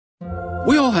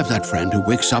We all have that friend who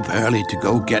wakes up early to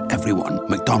go get everyone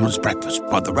McDonald's breakfast,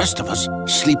 while the rest of us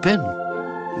sleep in.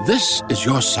 This is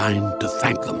your sign to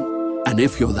thank them. And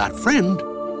if you're that friend,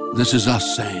 this is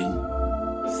us saying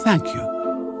thank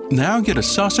you. Now get a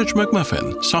sausage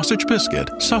McMuffin, sausage biscuit,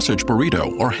 sausage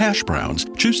burrito, or hash browns.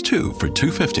 Choose 2 for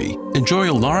 $2.50. Enjoy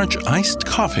a large iced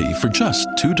coffee for just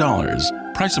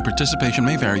 $2. Price and participation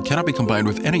may vary. Cannot be combined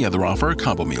with any other offer or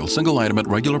combo meal. Single item at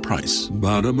regular price.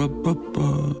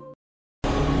 Ba-da-ba-ba-ba.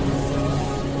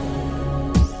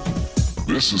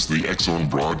 This is the X-Zone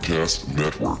Broadcast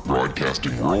Network,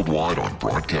 broadcasting worldwide on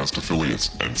broadcast affiliates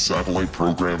and satellite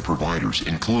program providers,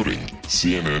 including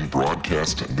CNN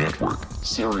Broadcast Network,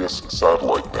 Sirius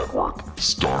Satellite Network,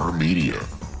 Star Media,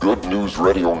 Good News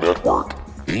Radio Network,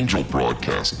 Angel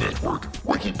Broadcast Network,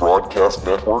 Wiki Broadcast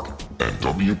Network, and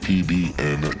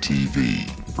WPBN TV.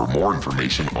 For more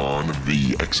information on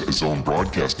the X-Zone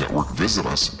Broadcast Network, visit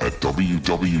us at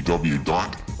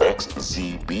www.xzbn.net.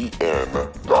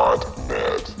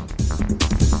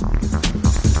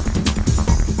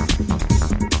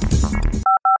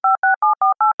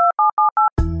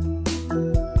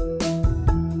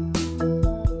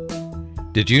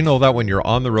 Did you know that when you're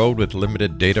on the road with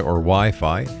limited data or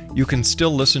Wi-Fi, you can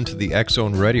still listen to the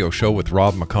X-Zone Radio Show with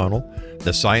Rob McConnell,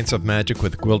 The Science of Magic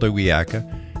with Gwilda Wiyaka,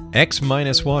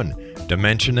 X-1,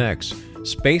 Dimension X,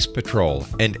 Space Patrol,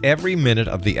 and every minute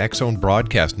of the X-Zone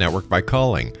Broadcast Network by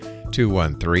calling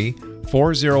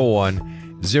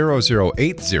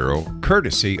 213-401-0080,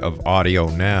 courtesy of Audio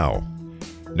Now.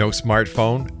 No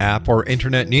smartphone, app, or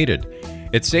internet needed.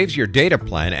 It saves your data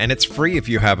plan, and it's free if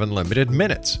you have unlimited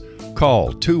minutes.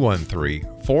 Call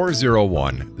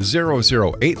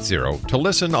 213-401-0080 to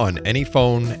listen on any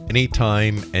phone,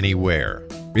 anytime, anywhere.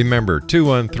 Remember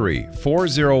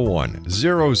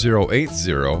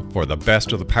 213-401-0080 for the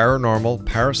best of the paranormal,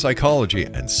 parapsychology,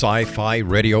 and sci-fi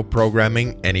radio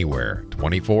programming anywhere,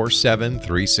 24/7,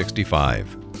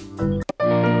 365.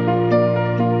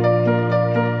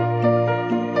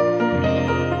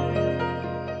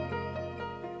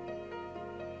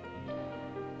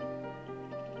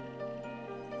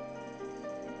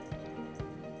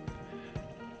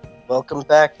 Welcome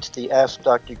back to the Ask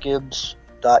Dr.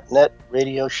 Gibbs.net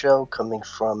radio show coming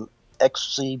from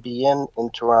XZBN in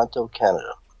Toronto,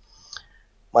 Canada.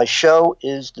 My show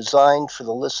is designed for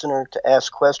the listener to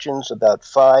ask questions about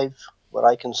 5 what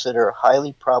I consider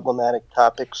highly problematic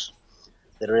topics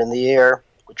that are in the air,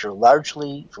 which are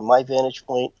largely, from my vantage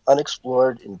point,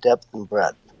 unexplored in depth and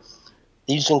breadth.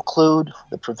 These include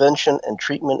the prevention and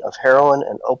treatment of heroin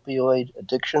and opioid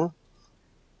addiction,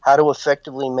 how to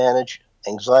effectively manage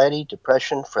anxiety,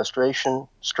 depression, frustration,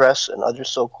 stress, and other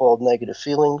so-called negative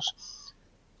feelings,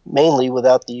 mainly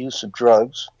without the use of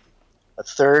drugs. A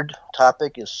third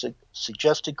topic is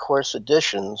suggested course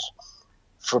additions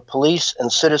for police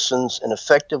and citizens in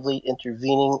effectively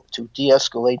intervening to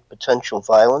de-escalate potential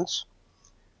violence.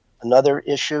 Another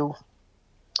issue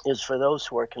is for those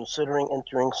who are considering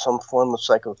entering some form of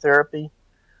psychotherapy.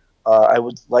 I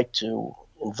would like to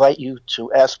invite you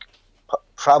to ask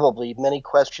probably many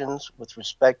questions with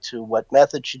respect to what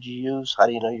method should you use, how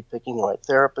do you know you're picking the right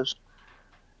therapist,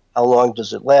 how long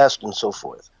does it last, and so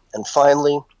forth. And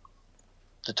finally,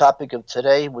 the topic of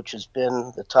today, which has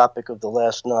been the topic of the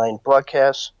last 9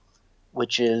 broadcasts,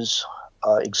 which is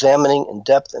examining in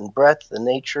depth and breadth the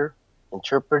nature,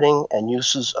 interpreting, and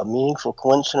uses of meaningful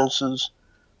coincidences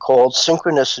called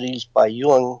synchronicities by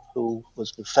Jung, who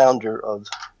was the founder of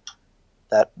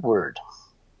that word.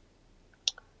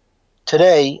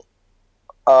 Today,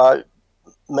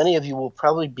 many of you will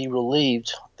probably be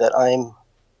relieved that I'm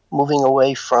moving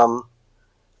away from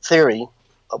theory,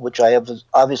 which I have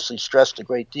obviously stressed a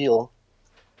great deal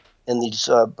in these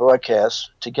broadcasts,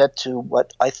 to get to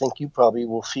what I think you probably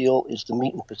will feel is the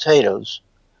meat and potatoes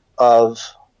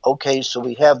of, okay, so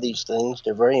we have these things,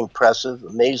 they're very impressive,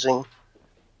 amazing.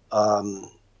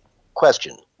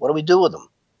 Question, what do we do with them?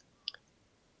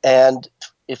 And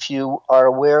if you are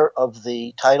aware of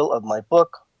the title of my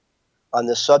book on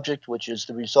this subject, which is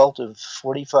the result of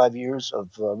 45 years of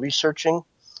researching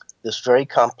this very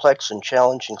complex and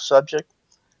challenging subject,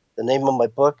 the name of my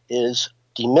book is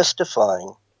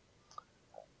Demystifying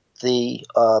the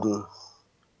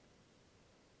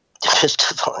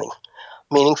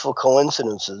Meaningful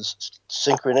Coincidences,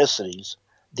 Synchronicities,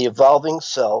 the Evolving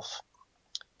Self,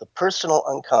 the Personal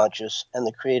Unconscious, and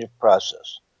the Creative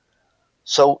Process.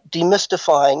 So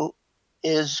demystifying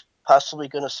is possibly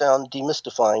going to sound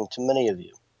demystifying to many of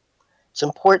you. It's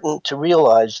important to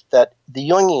realize that the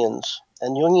Jungians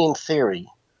and Jungian theory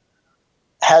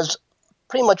has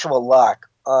pretty much of a lock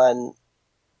on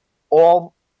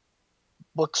all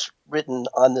books written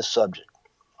on this subject.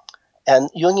 And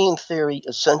Jungian theory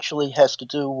essentially has to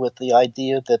do with the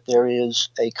idea that there is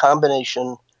a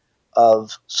combination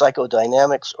of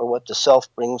psychodynamics, or what the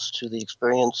self brings to the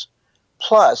experience,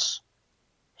 plus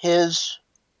his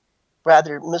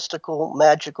rather mystical,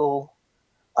 magical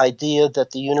idea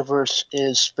that the universe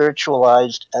is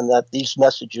spiritualized and that these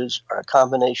messages are a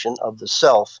combination of the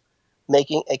self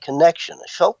making a connection, a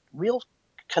felt real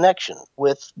connection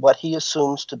with what he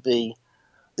assumes to be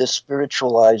this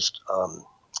spiritualized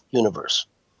universe.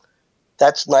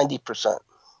 That's 90%.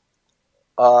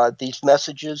 These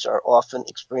messages are often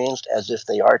experienced as if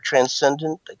they are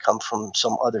transcendent. They come from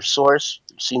some other source.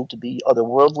 They seem to be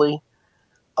otherworldly.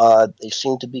 They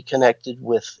seem to be connected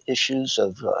with issues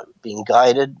of being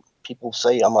guided. People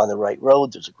say, I'm on the right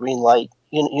road. There's a green light.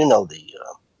 You know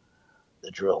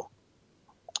the drill.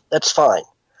 That's fine.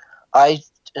 I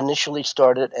initially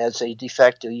started as a de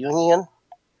facto Jungian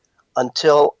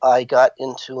until I got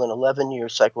into an 11-year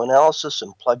psychoanalysis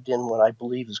and plugged in what I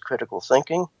believe is critical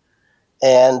thinking.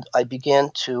 And I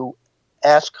began to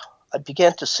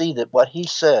see that what he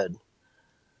said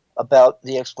about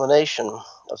the explanation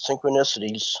of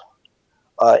synchronicities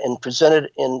and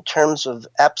presented in terms of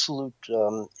absolute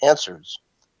answers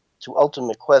to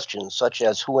ultimate questions, such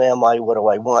as who am I, what do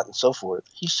I want, and so forth.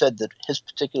 He said that his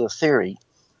particular theory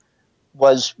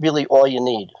was really all you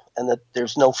need, and that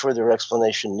there's no further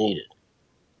explanation needed.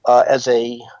 As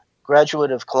a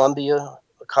graduate of Columbia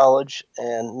College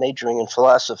and majoring in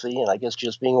philosophy, and I guess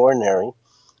just being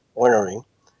ornery,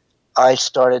 I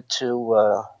started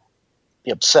to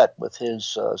be upset with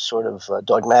his sort of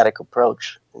dogmatic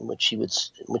approach, in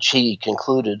which he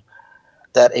concluded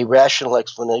that a rational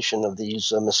explanation of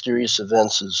these mysterious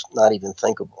events is not even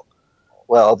thinkable.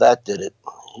 Well, that did it.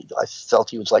 I felt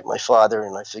he was like my father,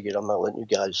 and I figured I'm not letting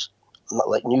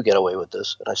you get away with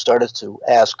this. And I started to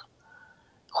ask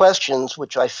questions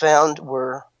which I found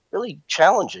were really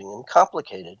challenging and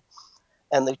complicated.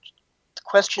 And the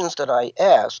questions that I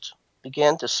asked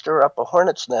began to stir up a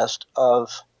hornet's nest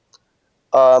of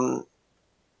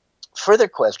further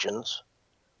questions,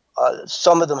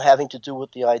 some of them having to do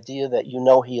with the idea that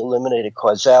he eliminated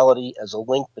causality as a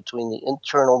link between the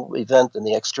internal event and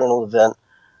the external event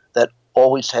that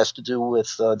always has to do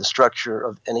with the structure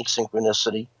of any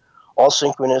synchronicity. All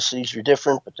synchronicities are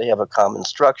different, but they have a common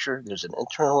structure. There's an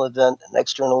internal event, an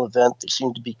external event. They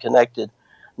seem to be connected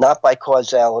not by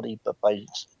causality, but by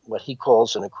what he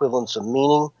calls an equivalence of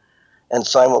meaning and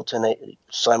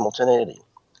simultaneity.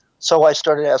 So I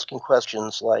started asking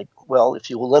questions like, well, if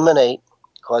you eliminate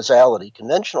causality,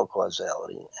 conventional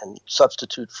causality, and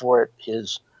substitute for it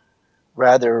his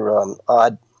rather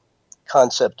odd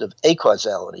concept of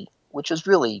acausality, which is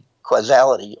really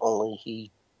causality, only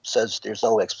he says there's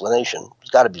no explanation. There's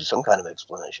got to be some kind of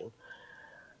explanation.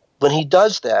 When he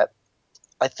does that,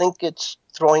 I think it's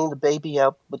throwing the baby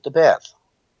out with the bath.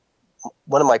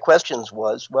 One of my questions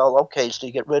was, well, okay, so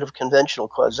you get rid of conventional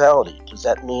causality. Does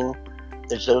that mean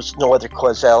there's no other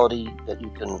causality that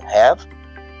you can have?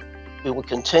 We will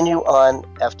continue on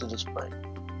after this break.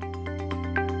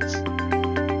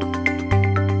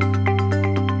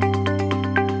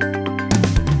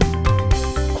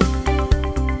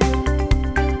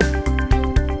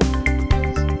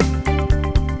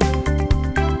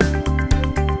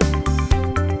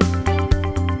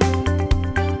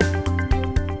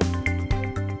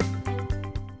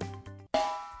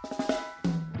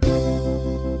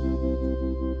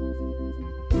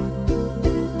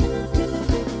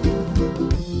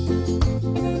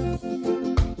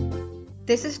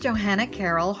 This is Johanna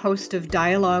Carroll, host of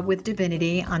Dialogue with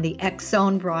Divinity on the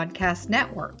X-Zone Broadcast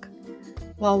Network.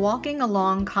 While walking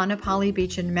along Kaanapali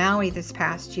Beach in Maui this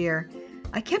past year,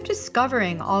 I kept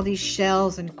discovering all these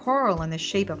shells and coral in the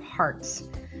shape of hearts.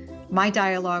 My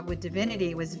dialogue with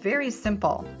Divinity was very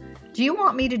simple. Do you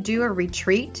want me to do a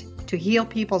retreat to heal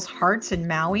people's hearts in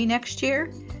Maui next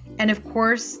year? And of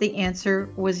course, the answer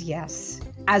was yes.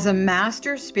 As a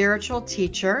master spiritual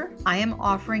teacher, I am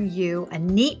offering you a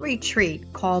neat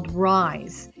retreat called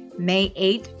Rise, May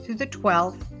 8th through the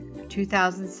 12th,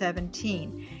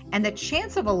 2017, and the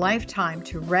chance of a lifetime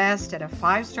to rest at a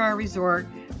 5-star resort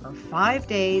for 5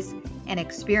 days and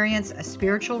experience a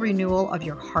spiritual renewal of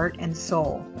your heart and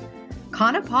soul.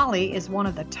 Kaanapali is one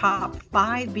of the top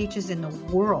 5 beaches in the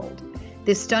world.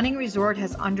 This stunning resort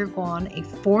has undergone a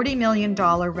 $40 million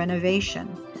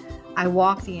renovation. I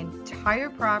walked the entire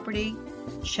property,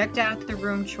 checked out the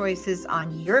room choices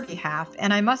on your behalf,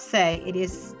 and I must say it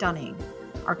is stunning.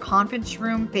 Our conference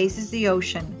room faces the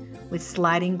ocean with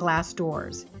sliding glass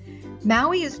doors.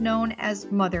 Maui is known as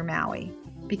Mother Maui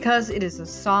because it is a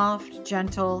soft,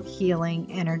 gentle, healing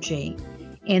energy.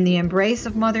 In the embrace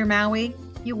of Mother Maui,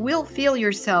 you will feel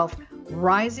yourself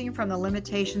rising from the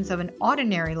limitations of an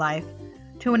ordinary life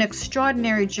to an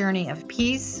extraordinary journey of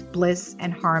peace, bliss,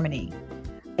 and harmony,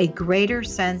 a greater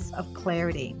sense of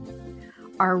clarity.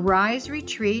 Our Rise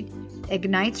retreat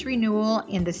ignites renewal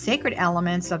in the sacred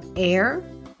elements of air,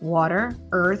 water,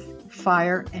 earth,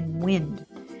 fire, and wind.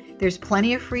 There's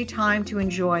plenty of free time to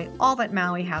enjoy all that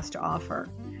Maui has to offer.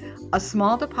 A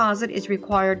small deposit is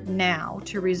required now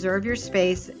to reserve your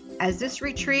space, as this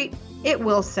retreat, it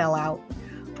will sell out.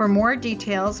 For more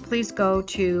details, please go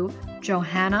to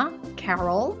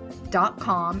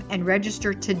johannacarroll.com and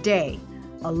register today.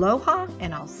 Aloha,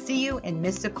 and I'll see you in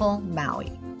mystical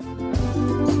Maui.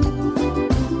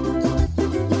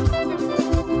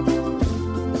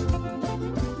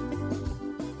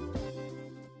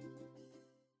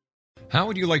 How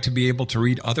would you like to be able to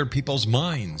read other people's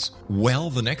minds? Well,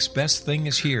 the next best thing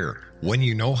is here. When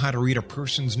you know how to read a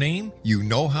person's name, you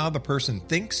know how the person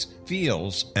thinks,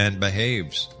 feels, and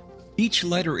behaves. Each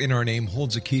letter in our name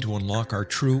holds a key to unlock our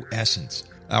true essence.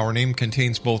 Our name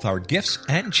contains both our gifts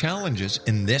and challenges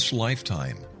in this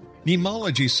lifetime.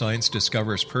 Mnemology science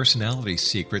discovers personality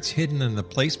secrets hidden in the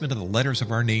placement of the letters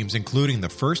of our names, including the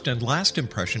first and last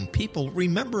impression people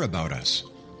remember about us.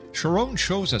 Sharon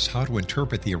shows us how to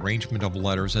interpret the arrangement of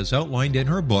letters as outlined in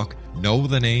her book, Know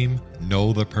the Name,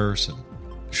 Know the Person.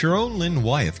 Sharon Lynn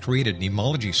Wyeth created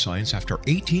mnemology science after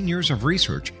 18 years of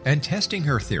research and testing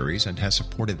her theories, and has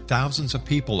supported thousands of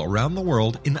people around the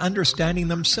world in understanding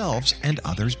themselves and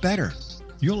others better.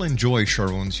 You'll enjoy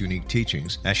Sharon's unique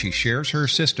teachings as she shares her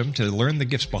system to learn the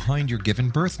gifts behind your given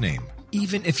birth name.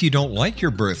 Even if you don't like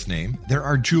your birth name, there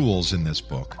are jewels in this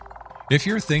book. If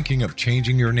you're thinking of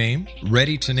changing your name,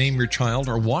 ready to name your child,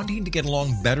 or wanting to get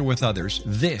along better with others,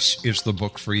 this is the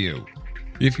book for you.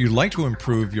 If you'd like to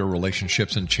improve your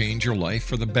relationships and change your life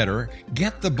for the better,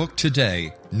 get the book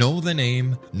today, Know the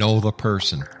Name, Know the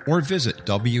Person, or visit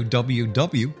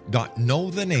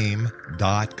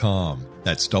www.knowthename.com.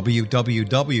 That's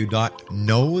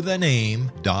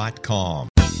www.knowthename.com.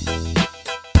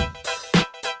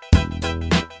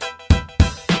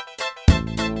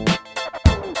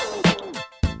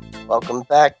 Welcome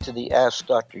back to the Ask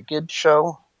Dr. Gibbs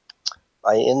show.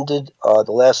 I ended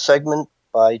the last segment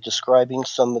by describing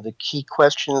some of the key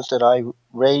questions that I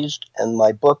raised, and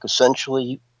my book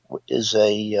essentially is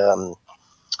a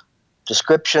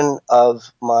description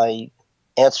of my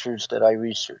answers that I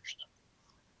researched.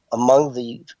 Among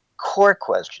the core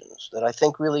questions that I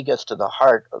think really gets to the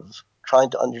heart of trying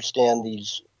to understand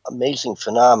these amazing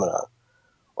phenomena,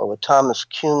 or what Thomas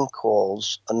Kuhn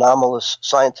calls anomalous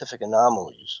scientific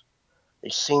anomalies, they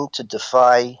seem to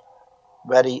defy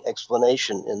ready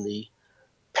explanation in the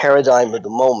paradigm of the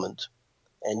moment,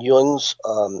 and Jung's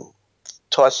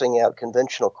tossing out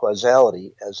conventional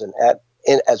causality as an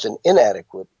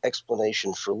inadequate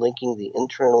explanation for linking the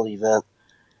internal event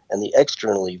and the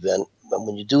external event. But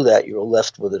when you do that, you're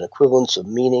left with an equivalence of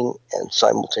meaning and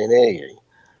simultaneity.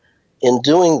 In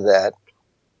doing that,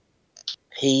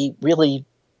 he really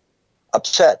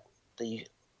upset the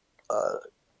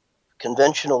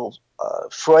conventional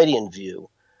Freudian view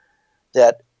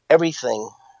that everything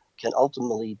can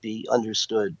ultimately be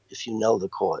understood if you know the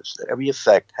cause, that every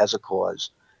effect has a cause.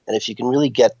 And if you can really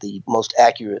get the most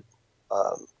accurate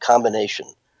combination,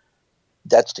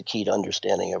 that's the key to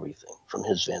understanding everything from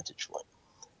his vantage point.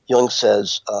 Jung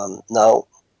says, no,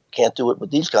 can't do it with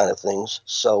these kind of things.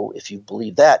 So if you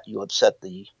believe that, you upset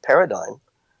the paradigm.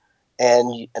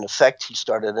 And in effect, he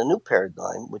started a new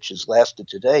paradigm, which has lasted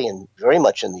today and very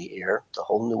much in the air, the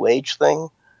whole New Age thing,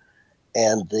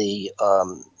 and the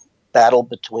battle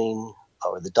between,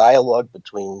 or the dialogue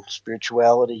between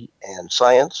spirituality and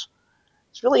science.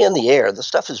 It's really in the air. This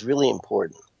stuff is really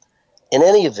important. In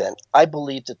any event, I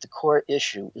believe that the core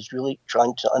issue is really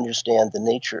trying to understand the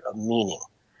nature of meaning.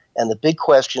 And the big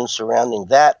questions surrounding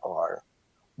that are,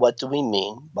 what do we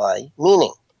mean by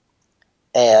meaning?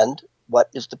 And what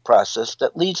is the process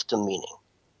that leads to meaning?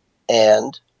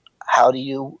 And how do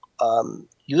you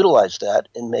utilize that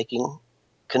in making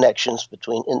connections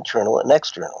between internal and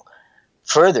external?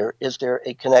 Further, is there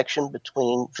a connection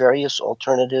between various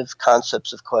alternative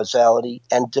concepts of causality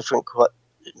and different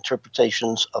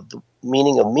interpretations of the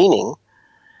meaning of meaning?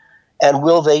 And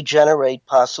will they generate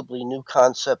possibly new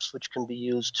concepts which can be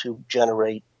used to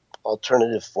generate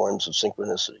alternative forms of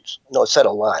synchronicities? I know I said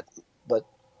a lot, but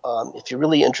if you're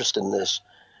really interested in this,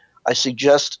 I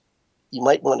suggest you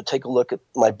might want to take a look at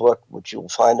my book, which you'll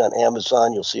find on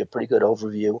Amazon. You'll see a pretty good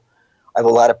overview. I have a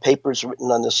lot of papers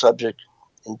written on this subject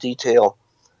in detail.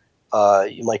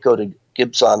 You might go to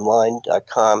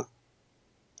gibbsonline.com,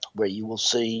 where you will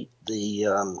see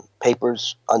the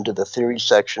papers under the theory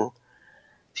section.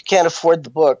 If you can't afford the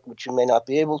book, which you may not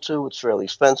be able to, it's fairly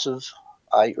expensive,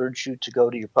 I urge you to go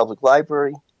to your public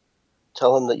library,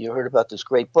 tell them that you heard about this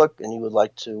great book and you would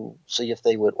like to see if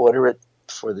they would order it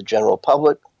for the general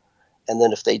public. And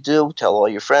then if they do, tell all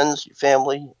your friends, your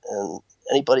family, and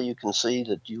anybody you can see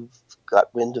that you've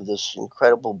got wind of this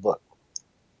incredible book,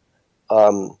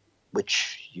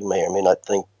 which you may or may not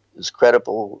think is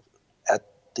credible at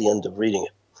the end of reading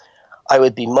it. I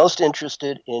would be most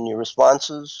interested in your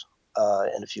responses,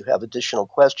 and if you have additional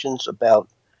questions about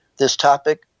this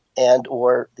topic and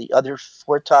or the other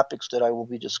 4 topics that I will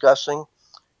be discussing,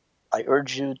 I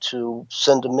urge you to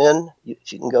send them in.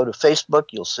 If you can go to Facebook,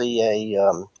 you'll see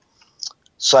a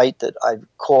site that I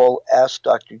call Ask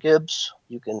Dr. Gibbs.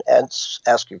 You can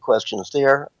ask your questions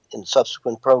there. In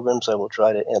subsequent programs, I will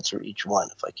try to answer each one.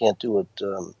 If I can't do it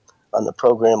on the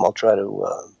program, I'll try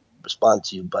to respond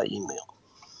to you by email.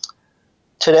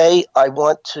 Today, I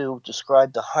want to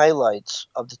describe the highlights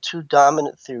of the 2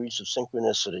 dominant theories of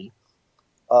synchronicity.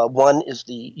 One is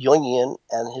the Jungian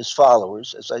and his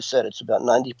followers. As I said, it's about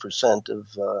 90%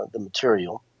 of the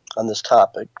material on this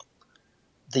topic.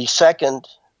 The second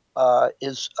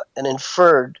is an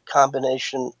inferred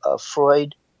combination of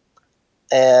Freud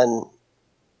and,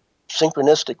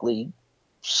 synchronistically,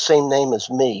 same name as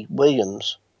me,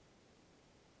 Williams.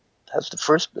 Has the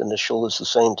first initial is the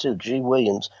same too, G.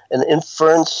 Williams. An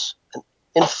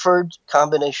inferred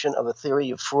combination of a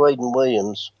theory of Freud and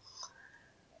Williams,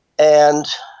 and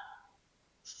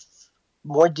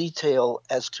more detail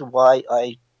as to why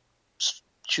I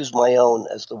choose my own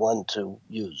as the one to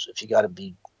use, if you got to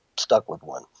be stuck with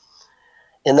one.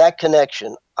 In that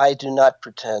connection, I do not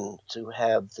pretend to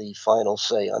have the final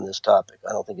say on this topic.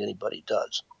 I don't think anybody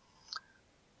does.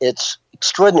 It's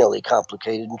extraordinarily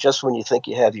complicated, and just when you think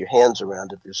you have your hands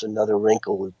around it, there's another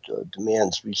wrinkle that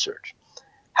demands research.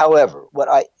 However, what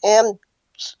I am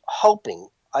hoping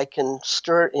I can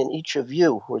stir in each of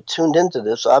you who are tuned into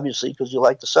this, obviously because you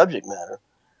like the subject matter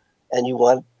and you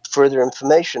want further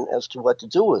information as to what to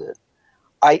do with it,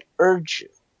 I urge you,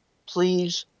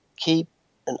 please keep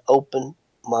an open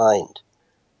mind.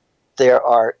 There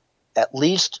are at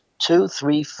least 2,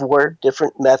 3, 4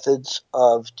 different methods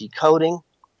of decoding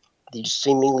these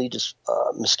seemingly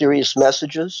mysterious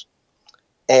messages,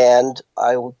 and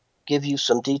I will give you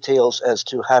some details as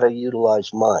to how to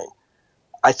utilize mine.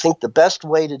 I think the best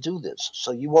way to do this,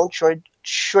 so you won't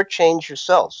shortchange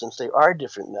yourself, since there are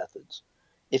different methods,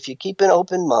 if you keep an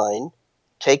open mind,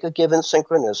 take a given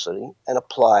synchronicity and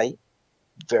apply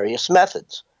various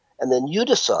methods, and then you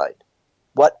decide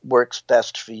what works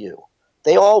best for you.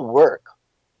 They all work.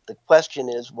 The question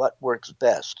is what works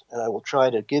best, and I will try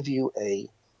to give you a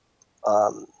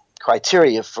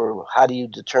criteria for how do you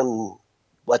determine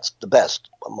what's the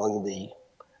best among the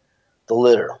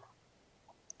litter.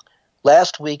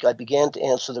 Last week, I began to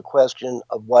answer the question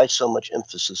of why so much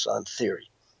emphasis on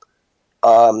theory.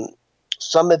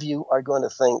 Some of you are going to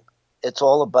think it's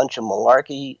all a bunch of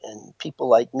malarkey, and people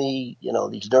like me,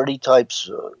 these nerdy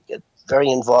types, get very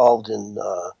involved in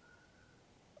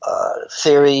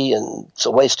theory, and it's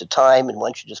a waste of time, and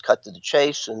one should just cut to the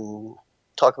chase and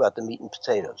talk about the meat and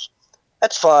potatoes.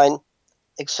 That's fine,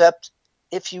 except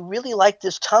if you really like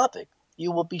this topic,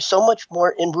 you will be so much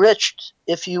more enriched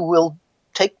if you will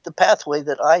take the pathway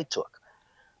that I took,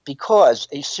 because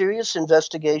a serious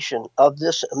investigation of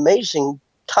this amazing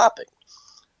topic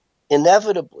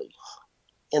inevitably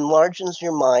enlarges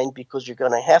your mind, because you're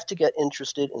going to have to get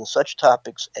interested in such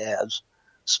topics as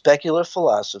speculative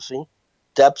philosophy,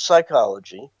 depth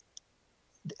psychology,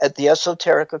 the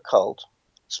esoteric occult,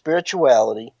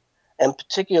 spirituality, and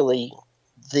particularly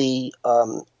the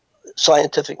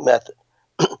scientific method.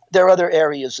 There are other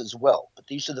areas as well, but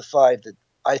these are the 5 that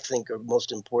I think are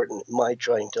most important in my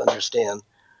trying to understand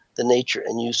the nature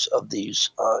and use of these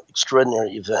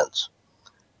extraordinary events.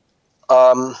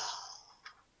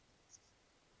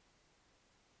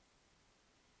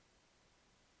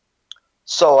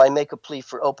 So I make a plea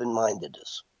for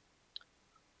open-mindedness.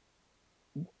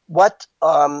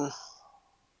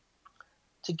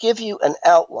 To give you an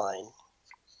outline,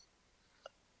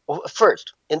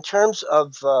 first, in terms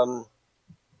of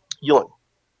Jung,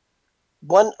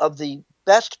 one of the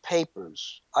best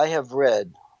papers I have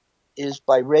read is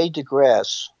by Ray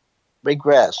Grass,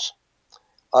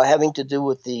 having to do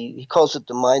with he calls it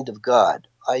the mind of God.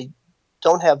 I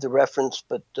don't have the reference,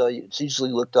 but it's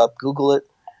easily looked up. Google it.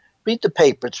 Read the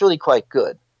paper. It's really quite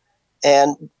good.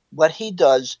 And what he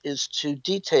does is to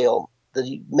detail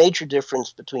the major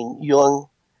difference between Jung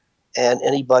and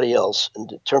anybody else in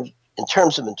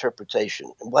terms of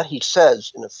interpretation. And what he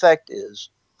says, in effect, is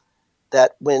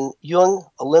that when Jung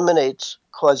eliminates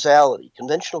causality,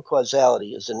 conventional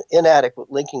causality is an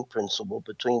inadequate linking principle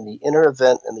between the inner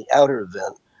event and the outer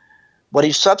event. What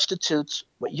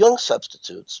Jung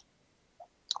substitutes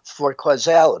for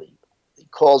causality, he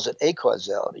calls it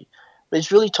acausality, but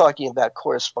he's really talking about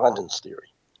correspondence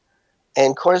theory.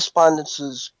 And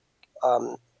correspondences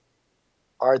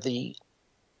are the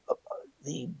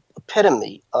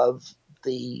epitome of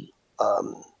the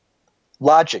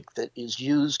logic that is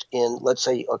used in, let's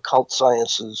say, occult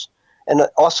sciences and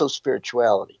also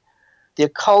spirituality. The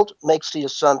occult makes the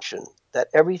assumption that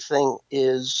everything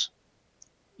is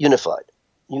unified.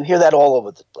 You hear that all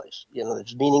over the place.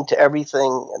 There's meaning to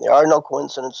everything, and there are no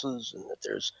coincidences, and that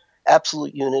there's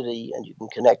absolute unity, and you can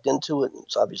connect into it, and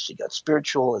it's obviously got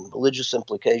spiritual and religious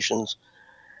implications.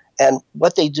 And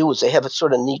what they do is they have a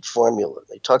sort of neat formula.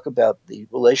 They talk about the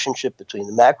relationship between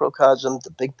the macrocosm,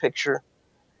 the big picture,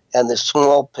 and the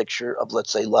small picture of,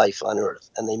 let's say, life on Earth.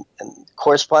 And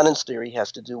correspondence theory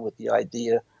has to do with the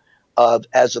idea of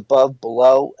as above,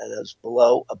 below, and as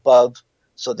below, above,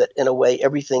 so that in a way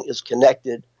everything is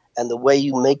connected. And the way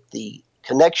you make the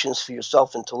connections for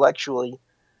yourself intellectually,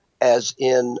 as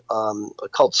in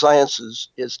occult sciences,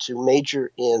 is to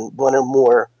major in one or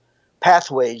more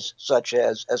pathways such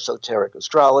as esoteric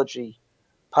astrology,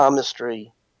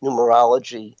 palmistry,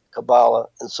 numerology, Kabbalah,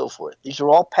 and so forth. These are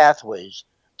all pathways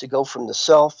to go from the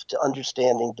self to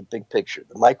understanding the big picture,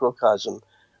 the microcosm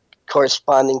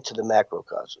corresponding to the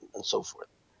macrocosm, and so forth.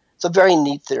 It's a very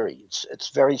neat theory. It's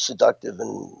very seductive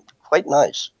and quite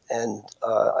nice. And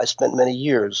I spent many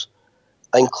years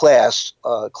in classes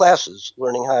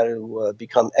learning how to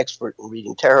become expert in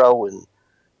reading tarot and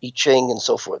I Ching and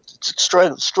so forth. It's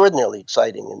extraordinarily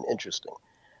exciting and interesting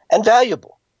and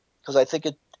valuable, because I think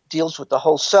it deals with the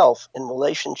whole self in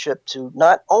relationship to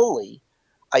not only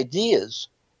ideas,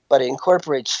 but it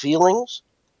incorporates feelings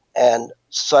and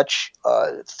such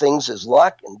things as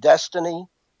luck and destiny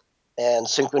and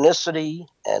synchronicity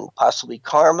and possibly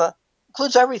karma.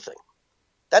 Includes everything.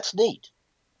 That's neat.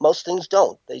 Most things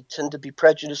don't. They tend to be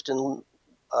prejudiced and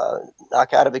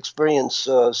knock out of experience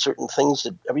certain things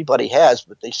that everybody has,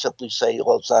 but they simply say,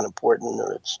 well, it's not important,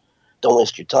 or don't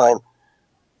waste your time.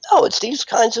 No, it's these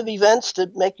kinds of events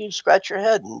that make you scratch your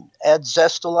head and add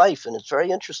zest to life, and it's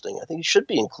very interesting. I think it should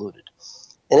be included.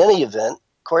 In any event,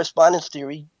 correspondence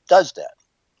theory does that.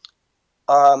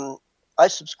 I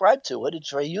subscribe to it.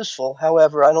 It's very useful.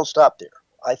 However, I don't stop there.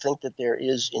 I think that there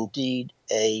is indeed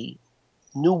a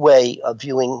new way of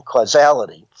viewing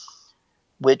causality,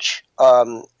 which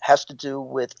has to do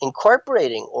with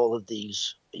incorporating all of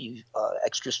these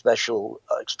extra special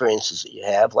experiences that you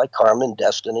have, like karma and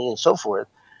destiny and so forth.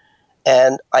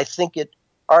 And I think it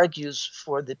argues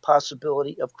for the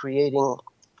possibility of creating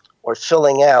or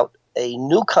filling out a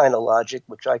new kind of logic,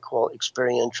 which I call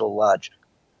experiential logic.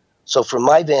 So from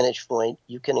my vantage point,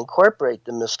 you can incorporate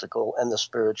the mystical and the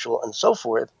spiritual and so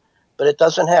forth, but it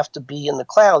doesn't have to be in the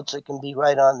clouds. It can be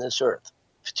right on this earth,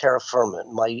 terra firma.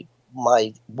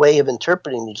 My way of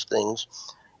interpreting these things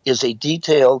is a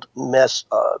detailed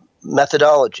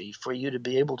methodology for you to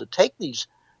be able to take these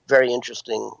very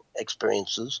interesting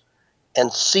experiences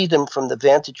and see them from the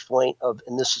vantage point of,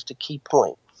 and this is the key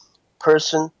point,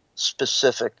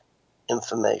 person-specific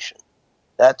information.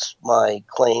 That's my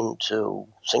claim to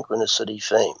synchronicity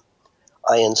fame.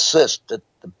 I insist that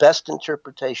the best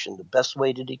interpretation, the best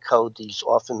way to decode these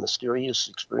often mysterious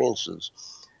experiences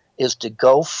is to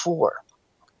go for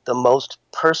the most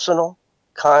personal,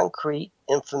 concrete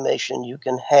information you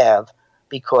can have,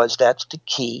 because that's the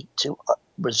key to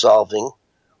resolving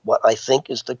what I think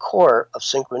is the core of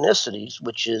synchronicities,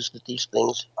 which is that these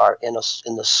things are in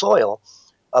the soil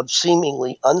of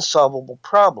seemingly unsolvable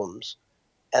problems,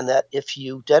 and that if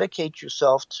you dedicate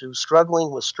yourself to struggling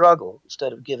with struggle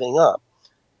instead of giving up,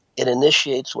 it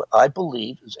initiates what I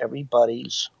believe is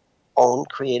everybody's own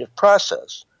creative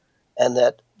process, and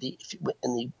that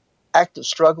in the act of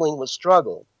struggling with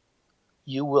struggle,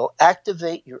 you will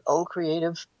activate your own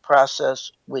creative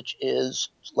process, which is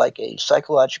like a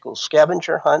psychological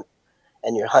scavenger hunt,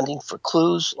 and you're hunting for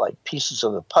clues like pieces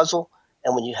of a puzzle.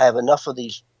 And when you have enough of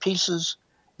these pieces,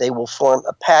 they will form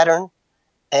a pattern,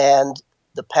 and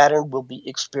the pattern will be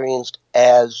experienced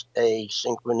as a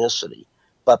synchronicity.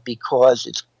 But because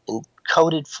it's in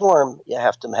coded form, you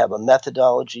have to have a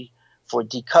methodology for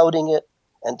decoding it.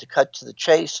 And to cut to the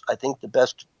chase, I think the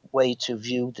best way to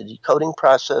view the decoding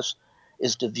process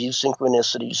is to view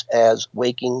synchronicities as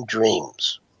waking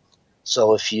dreams.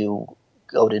 So if you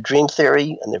go to dream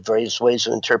theory, and there are various ways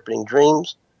of interpreting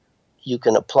dreams, you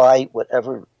can apply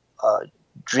whatever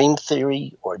dream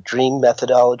theory or dream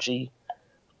methodology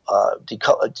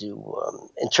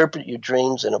interpret your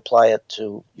dreams and apply it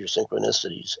to your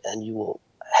synchronicities, and you will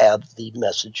have the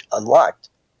message unlocked.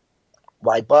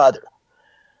 Why bother?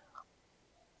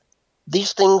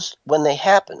 These things, when they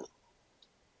happen,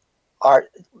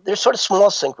 they're sort of small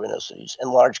synchronicities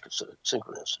and large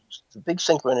synchronicities. The big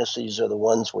synchronicities are the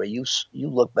ones where you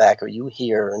look back or you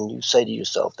hear and you say to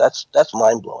yourself, that's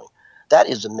mind-blowing. That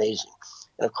is amazing.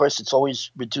 And of course, it's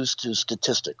always reduced to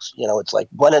statistics. It's like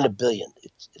 1 in a billion.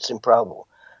 It's improbable.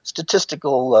 Statistics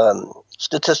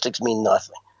mean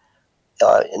nothing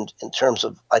in terms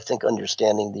of, I think,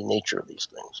 understanding the nature of these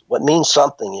things. What means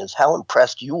something is how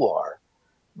impressed you are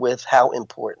with how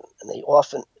important. And the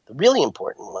really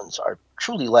important ones are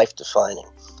truly life-defining.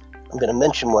 I'm going to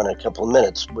mention one in a couple of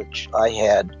minutes, which I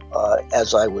had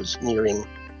as I was nearing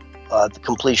the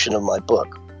completion of my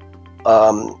book.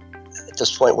 At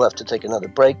this point, we'll have to take another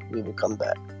break. We will come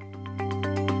back.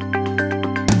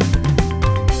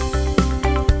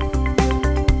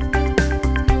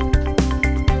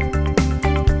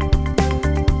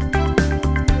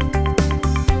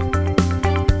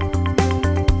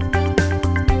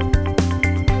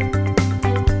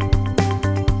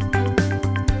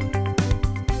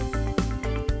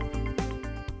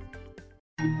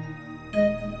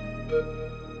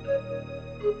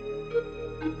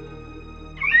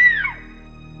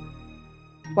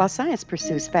 While science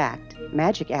pursues fact,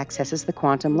 magic accesses the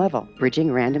quantum level,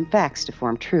 bridging random facts to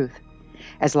form truth.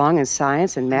 As long as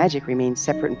science and magic remain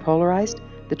separate and polarized,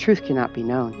 the truth cannot be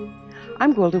known.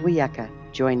 I'm Gwilda Wiyaka.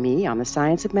 Join me on the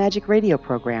Science of Magic radio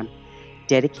program,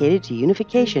 dedicated to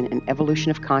unification and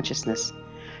evolution of consciousness.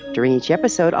 During each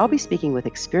episode, I'll be speaking with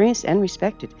experienced and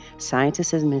respected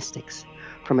scientists and mystics.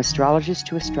 From astrologers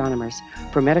to astronomers,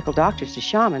 from medical doctors to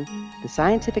shaman, the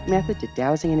scientific method to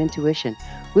dowsing and intuition,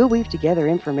 we'll weave together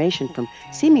information from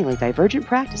seemingly divergent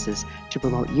practices to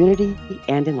promote unity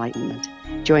and enlightenment.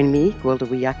 Join me, Gwilda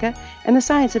Wiyaka, and the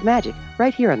Science of Magic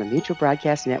right here on the Mutual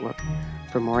Broadcast Network.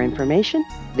 For more information,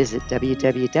 visit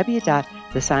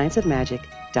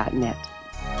www.thescienceofmagic.net.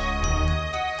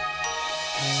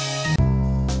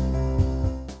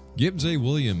 Gibbs A.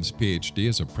 Williams, Ph.D.,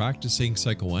 is a practicing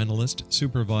psychoanalyst,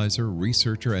 supervisor,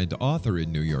 researcher, and author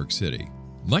in New York City.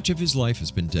 Much of his life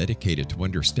has been dedicated to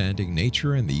understanding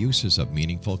nature and the uses of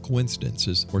meaningful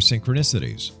coincidences or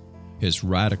synchronicities. His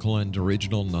radical and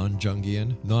original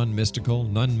non-Jungian, non-mystical,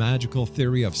 non-magical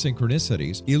theory of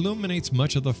synchronicities illuminates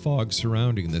much of the fog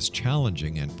surrounding this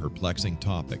challenging and perplexing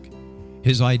topic.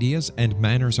 His ideas and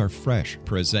manners are fresh,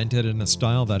 presented in a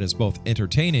style that is both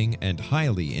entertaining and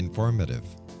highly informative.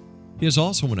 He is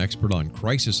also an expert on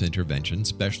crisis intervention,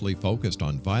 specially focused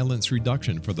on violence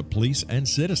reduction for the police and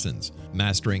citizens,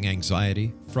 mastering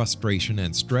anxiety, frustration,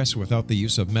 and stress without the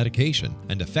use of medication,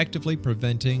 and effectively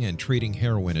preventing and treating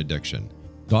heroin addiction.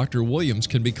 Dr. Williams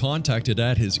can be contacted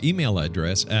at his email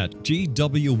address at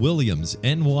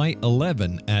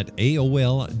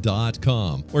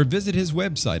gwwilliamsny11@aol.com or visit his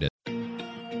website at.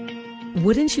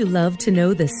 Wouldn't you love to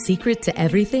know the secret to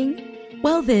everything?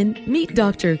 Well then, meet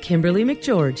Dr. Kimberly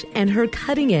McGeorge and her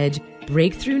cutting-edge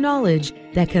breakthrough knowledge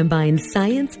that combines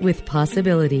science with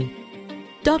possibility.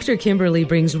 Dr. Kimberly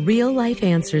brings real-life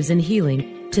answers and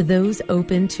healing to those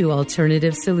open to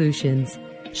alternative solutions.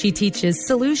 She teaches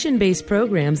solution-based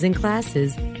programs and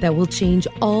classes that will change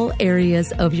all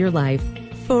areas of your life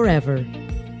forever.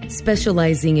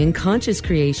 Specializing in conscious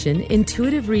creation,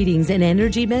 intuitive readings, and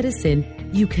energy medicine,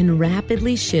 you can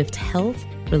rapidly shift health,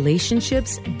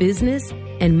 relationships, business,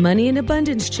 and money and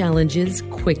abundance challenges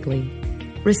quickly.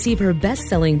 Receive her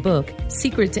best-selling book,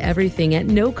 Secret to Everything, at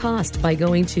no cost by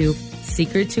going to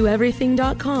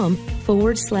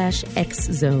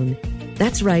secrettoeverything.com/X-Zone.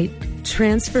 That's right,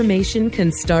 transformation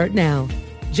can start now.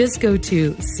 Just go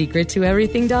to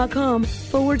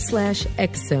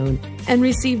secrettoeverything.com/X-Zone and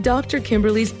receive Dr.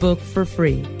 Kimberly's book for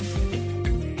free.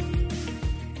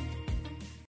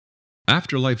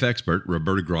 Afterlife expert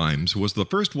Roberta Grimes was the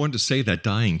first one to say that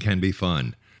dying can be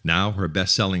fun. Now her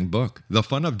best-selling book, The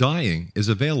Fun of Dying, is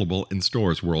available in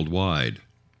stores worldwide.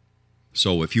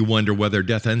 So if you wonder whether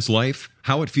death ends life,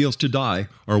 how it feels to die,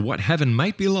 or what heaven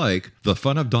might be like, The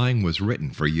Fun of Dying was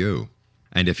written for you.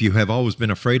 And if you have always been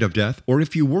afraid of death, or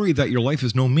if you worry that your life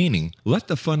has no meaning, let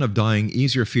The Fun of Dying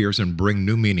ease your fears and bring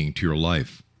new meaning to your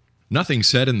life. Nothing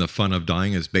said in The Fun of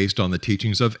Dying is based on the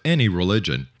teachings of any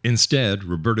religion. Instead,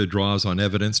 Roberta draws on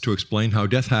evidence to explain how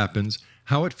death happens,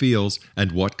 how it feels,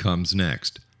 and what comes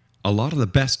next. A lot of the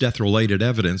best death-related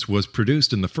evidence was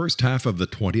produced in the first half of the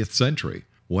 20th century.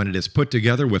 When it is put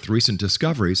together with recent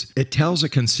discoveries, it tells a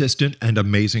consistent and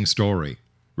amazing story.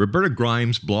 Roberta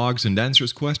Grimes blogs and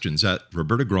answers questions at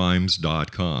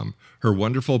robertagrimes.com. Her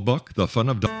wonderful book, The Fun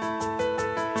of Dying.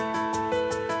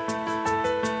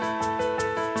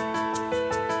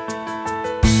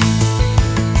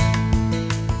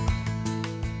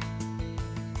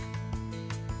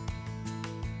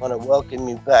 want to welcome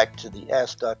you back to the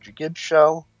Ask Dr. Gibbs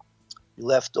show. We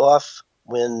left off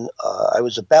when I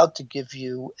was about to give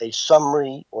you a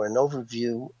summary or an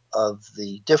overview of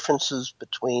the differences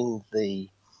between the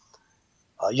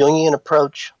Jungian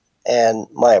approach and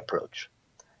my approach.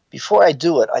 Before I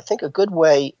do it, I think a good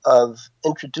way of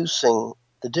introducing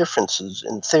the differences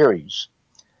in theories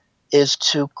is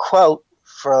to quote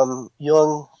from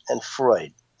Jung and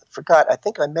Freud. I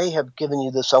think I may have given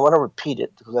you this. I want to repeat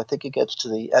it because I think it gets to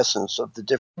the essence of the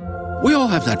difference. We all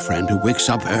have that friend who wakes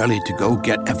up early to go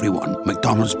get everyone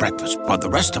McDonald's breakfast, while the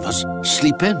rest of us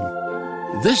sleep in.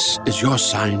 This is your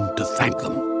sign to thank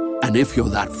them. And if you're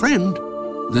that friend,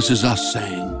 this is us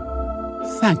saying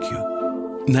thank you.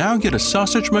 Now get a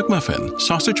sausage McMuffin,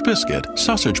 sausage biscuit,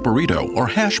 sausage burrito, or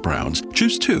hash browns.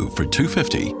 Choose 2 for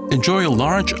 $2.50. Enjoy a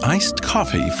large iced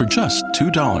coffee for just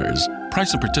 $2.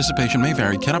 Price and participation may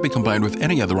vary. Cannot be combined with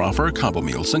any other offer or combo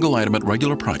meal. Single item at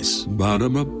regular price.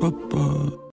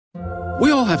 Ba-da-ba-ba-ba.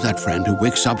 We all have that friend who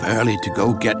wakes up early to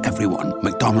go get everyone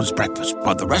McDonald's breakfast,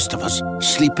 while the rest of us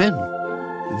sleep in.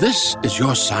 This is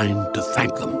your sign to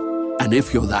thank them. And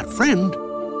if you're that friend,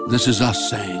 this is us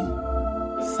saying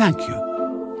thank you.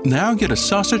 Now get a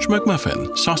sausage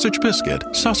McMuffin, sausage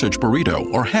biscuit, sausage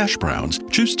burrito, or hash browns.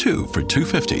 Choose 2 for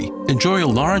 $2.50. Enjoy a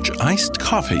large iced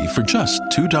coffee for just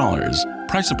 $2.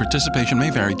 Price and participation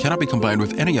may vary. Cannot be combined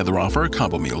with any other offer or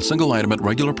combo meal. Single item at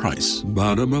regular price.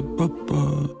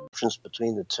 Ba-da-ba-ba-ba. Difference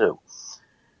between the two.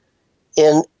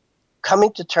 In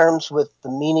coming to terms with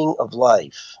the meaning of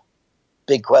life,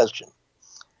 big question.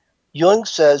 Jung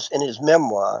says in his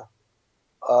memoir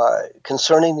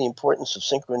concerning the importance of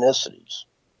synchronicities,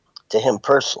 to him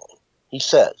personally, he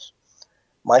says,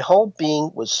 "My whole being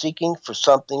was seeking for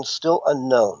something still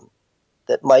unknown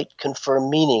that might confer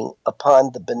meaning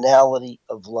upon the banality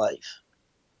of life."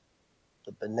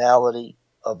 The banality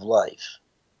of life.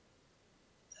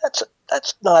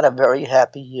 That's not a very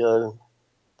happy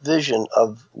vision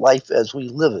of life as we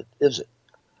live it, is it?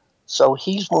 So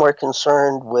he's more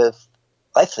concerned with,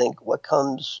 I think, what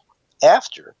comes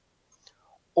after.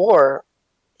 Or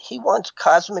he wants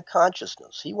cosmic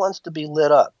consciousness. He wants to be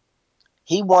lit up.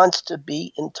 He wants to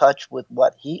be in touch with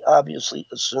what he obviously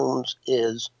assumes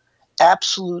is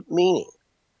absolute meaning.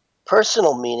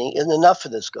 Personal meaning isn't enough for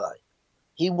this guy.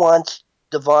 He wants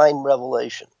divine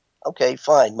revelation. Okay,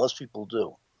 fine, most people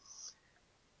do.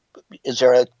 Is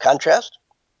there a contrast?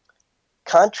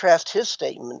 Contrast his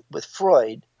statement with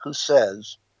Freud, who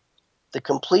says, the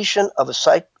completion of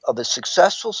a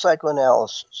successful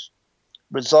psychoanalysis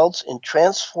results in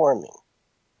transforming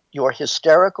your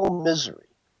hysterical misery,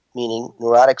 meaning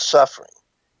neurotic suffering,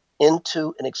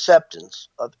 into an acceptance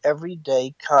of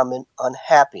everyday common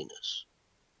unhappiness.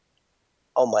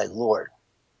 Oh my Lord.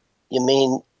 You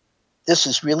mean this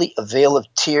is really a veil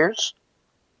of tears?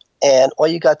 And all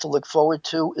you got to look forward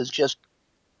to is just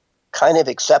kind of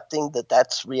accepting that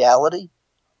that's reality?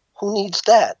 Who needs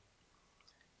that?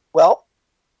 Well,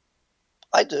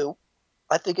 I do.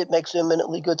 I think it makes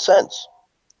eminently good sense.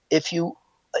 If you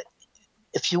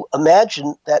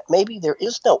imagine that maybe there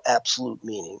is no absolute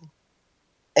meaning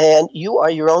and you are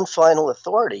your own final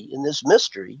authority in this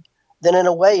mystery, then in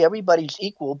a way everybody's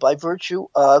equal by virtue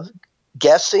of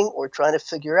guessing or trying to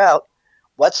figure out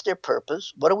what's their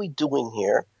purpose, what are we doing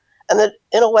here, and that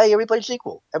in a way everybody's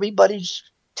equal. Everybody's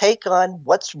take on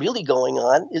what's really going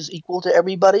on is equal to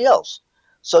everybody else.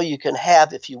 So you can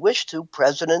have, if you wish to,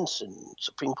 presidents and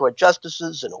Supreme Court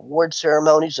justices and award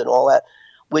ceremonies and all that,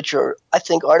 which are, I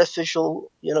think,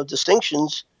 artificial,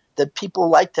 distinctions that people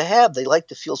like to have. They like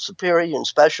to feel superior and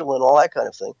special and all that kind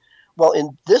of thing. Well,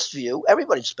 in this view,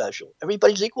 everybody's special.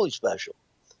 Everybody's equally special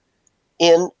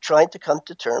in trying to come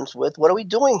to terms with what are we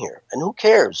doing here and who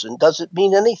cares and does it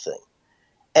mean anything?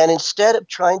 And instead of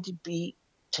trying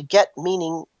to get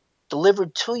meaning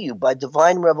delivered to you by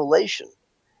divine revelation,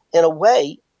 in a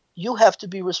way, you have to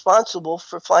be responsible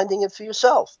for finding it for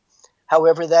yourself,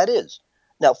 however that is.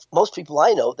 Now, most people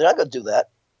I know, they're not going to do that.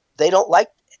 They don't like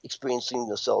experiencing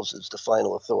themselves as the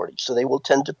final authority. So they will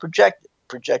tend to project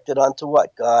it onto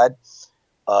what? God,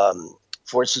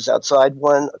 forces outside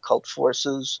one, occult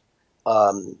forces,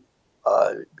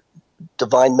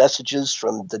 divine messages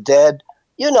from the dead.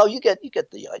 You get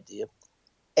the idea.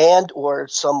 And or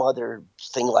some other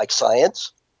thing like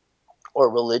science or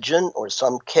religion or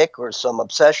some kick or some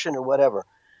obsession or whatever.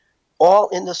 All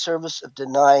in the service of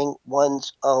denying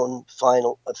one's own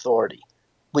final authority,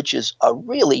 which is a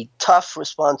really tough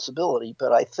responsibility.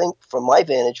 But I think from my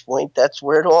vantage point, that's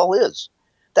where it all is.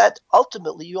 That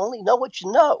ultimately you only know what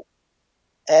you know.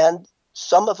 And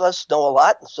some of us know a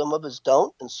lot and some of us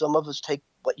don't. And some of us take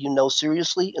what you know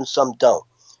seriously and some don't.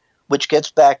 which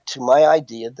gets back to my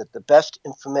idea that the best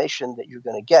information that you're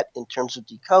going to get in terms of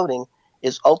decoding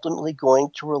is ultimately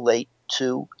going to relate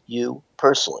to you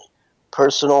personally.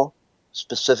 Personal,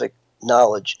 specific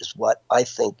knowledge is what I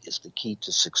think is the key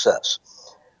to success.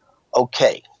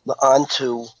 Okay, on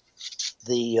to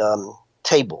the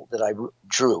table that I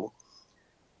drew,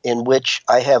 in which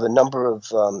I have a number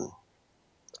of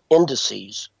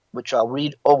indices, which I'll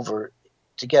read over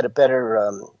to get a better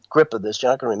grip of this. You're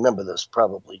not going to remember this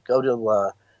probably. Go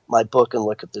to my book and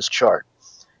look at this chart.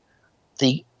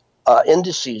 The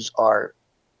indices are,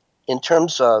 in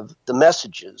terms of the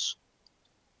messages,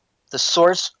 the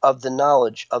source of the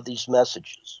knowledge of these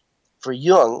messages. For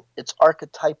Jung, it's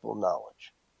archetypal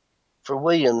knowledge. For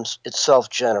Williams, it's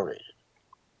self-generated.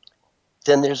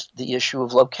 Then there's the issue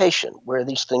of location. Where are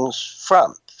these things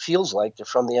from? Feels like they're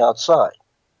from the outside.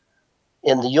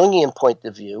 In the Jungian point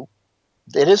of view,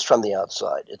 it is from the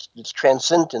outside. It's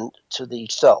transcendent to the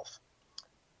self.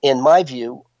 In my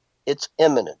view, it's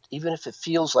immanent. Even if it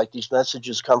feels like these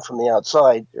messages come from the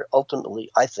outside, they're ultimately,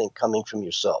 I think, coming from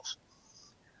yourself.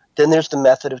 Then there's the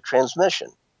method of transmission.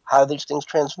 How are these things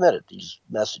transmitted, these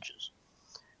messages?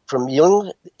 From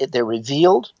Jung, they're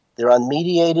revealed, they're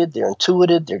unmediated, they're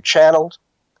intuited, they're channeled,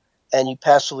 and you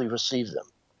passively receive them.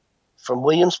 From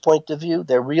Williams' point of view,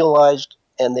 they're realized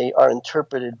and they are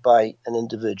interpreted by an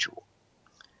individual.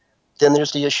 Then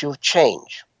there's the issue of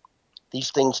change.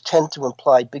 These things tend to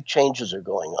imply big changes are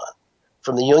going on.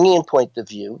 From the Jungian point of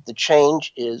view, the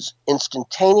change is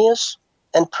instantaneous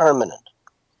and permanent.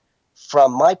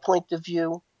 From my point of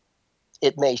view,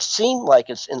 it may seem like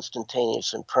it's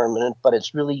instantaneous and permanent, but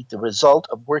it's really the result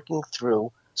of working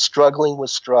through struggling with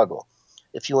struggle.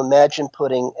 If you imagine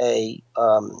putting you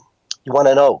want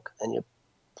an oak and you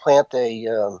plant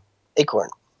a acorn.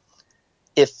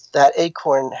 If that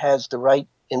acorn has the right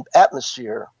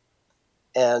atmosphere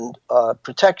and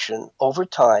protection over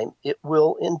time, it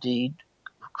will indeed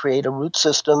create a root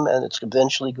system, and it's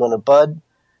eventually going to bud,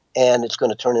 and it's going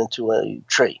to turn into a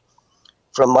tree.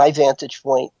 From my vantage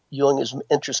point, Jung is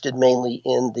interested mainly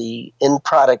in the end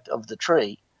product of the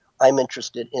tree. I'm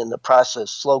interested in the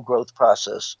process, slow growth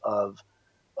process of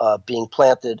being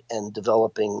planted and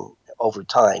developing over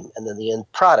time. And then the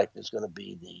end product is going to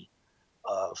be the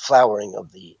flowering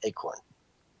of the acorn.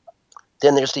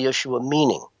 Then there's the issue of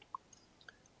meaning.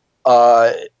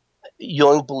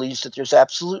 Jung believes that there's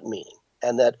absolute meaning,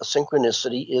 and that a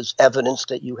synchronicity is evidence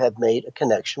that you have made a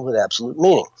connection with absolute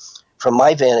meaning. From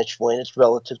my vantage point, it's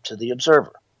relative to the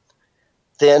observer.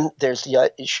 Then there's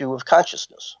the issue of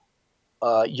consciousness.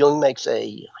 Jung makes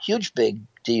a huge big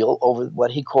deal over what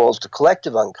he calls the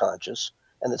collective unconscious,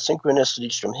 and the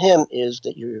synchronicities from him is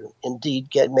that you're indeed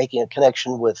making a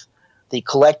connection with the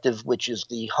collective, which is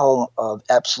the home of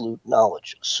absolute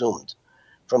knowledge, assumed.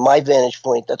 From my vantage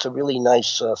point, that's a really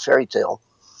nice fairy tale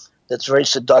that's very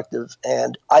seductive,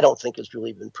 and I don't think it's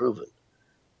really been proven.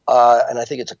 And I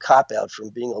think it's a cop-out from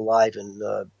being alive and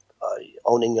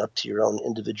owning up to your own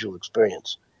individual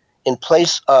experience. In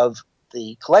place of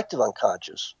the collective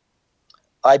unconscious,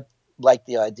 I like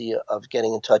the idea of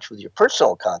getting in touch with your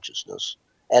personal consciousness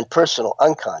and personal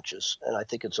unconscious, and I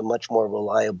think it's a much more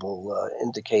reliable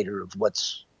indicator of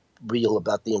what's real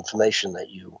about the information that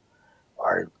you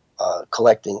are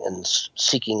collecting and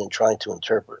seeking and trying to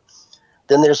interpret.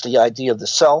 Then there's the idea of the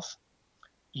self.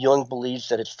 Jung believes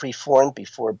that it's pre-formed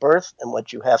before birth, and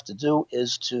what you have to do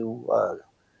is to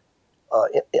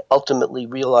ultimately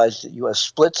realize that you have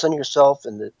splits in yourself,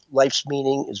 and that life's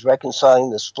meaning is reconciling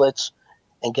the splits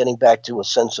and getting back to a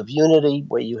sense of unity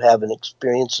where you have an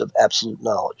experience of absolute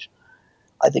knowledge.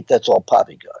 I think that's all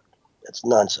poppycock. That's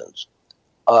nonsense.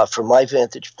 From my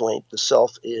vantage point, the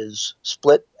self is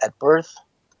split at birth,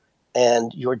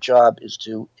 and your job is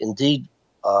to indeed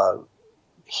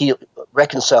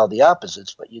reconcile the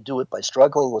opposites, but you do it by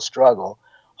struggling with struggle,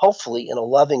 hopefully in a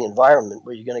loving environment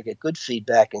where you're going to get good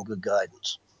feedback and good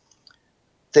guidance.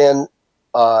 Then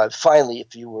finally,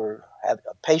 if you were a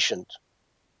patient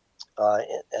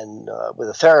and with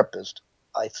a therapist,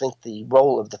 I think the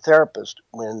role of the therapist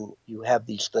when you have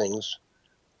these things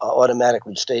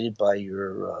automatically stated by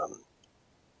your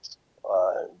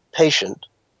patient,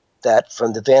 that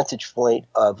from the vantage point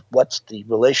of what's the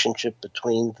relationship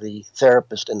between the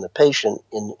therapist and the patient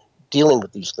in dealing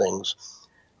with these things,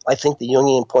 I think the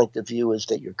Jungian point of view is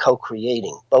that you're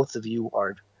co-creating. Both of you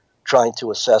are trying to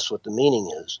assess what the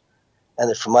meaning is. And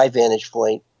that from my vantage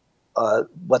point,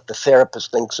 what the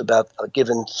therapist thinks about a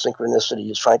given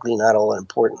synchronicity is frankly not all that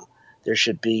important. There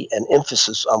should be an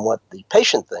emphasis on what the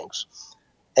patient thinks.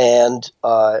 And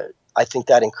I think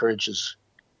that encourages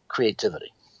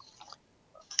creativity.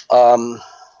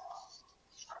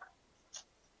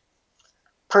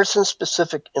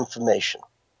 Person-specific information.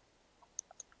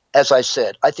 As I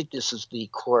said, I think this is the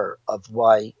core of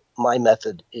why my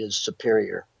method is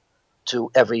superior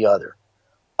to every other.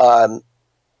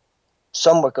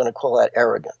 Some are going to call that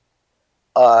arrogant.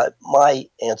 My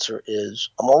answer is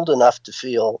I'm old enough to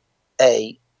feel,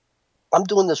 I'm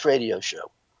doing this radio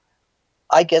show.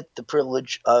 I get the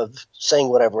privilege of saying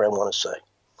whatever I want to say.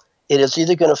 It is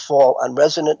either going to fall on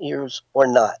resonant ears or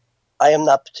not. I am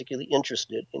not particularly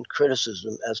interested in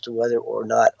criticism as to whether or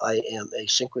not I am a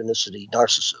synchronicity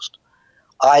narcissist.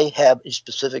 I have a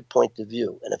specific point of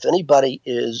view, and if anybody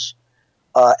is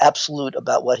absolute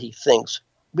about what he thinks,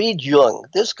 read Jung.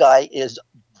 This guy is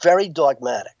very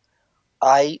dogmatic.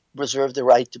 I reserve the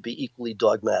right to be equally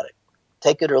dogmatic.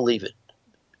 Take it or leave it.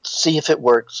 See if it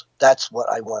works. That's what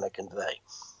I want to convey.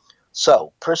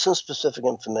 So, person-specific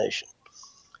information.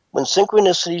 When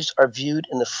synchronicities are viewed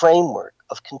in the framework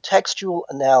of contextual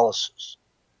analysis,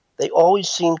 they always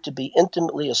seem to be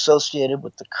intimately associated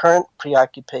with the current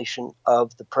preoccupation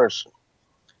of the person.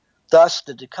 Thus,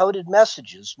 the decoded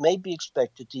messages may be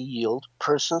expected to yield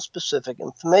person-specific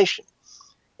information.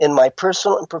 In my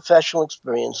personal and professional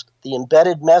experience, the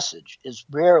embedded message is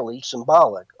rarely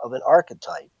symbolic of an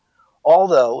archetype,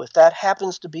 although if that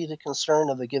happens to be the concern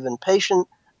of a given patient,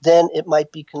 then it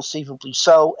might be conceivably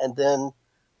so, and then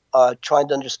trying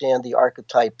to understand the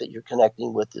archetype that you're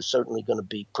connecting with is certainly going to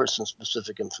be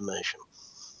person-specific information.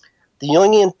 The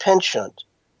Jungian penchant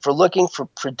for looking for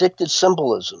predicted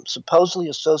symbolism supposedly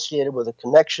associated with a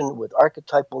connection with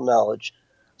archetypal knowledge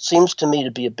seems to me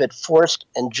to be a bit forced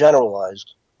and overgeneralized,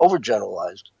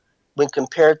 when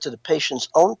compared to the patient's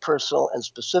own personal and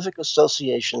specific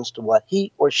associations to what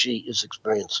he or she is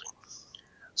experiencing.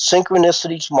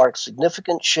 Synchronicities mark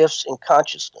significant shifts in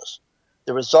consciousness,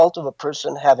 the result of a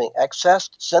person having accessed,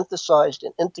 synthesized,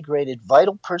 and integrated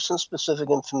vital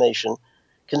person-specific information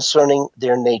concerning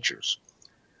their natures.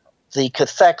 The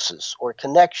cathexis, or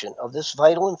connection, of this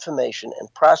vital information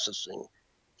and processing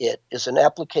it is an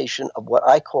application of what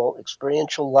I call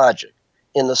experiential logic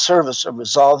in the service of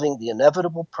resolving the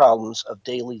inevitable problems of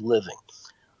daily living.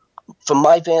 From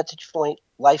my vantage point,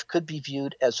 life could be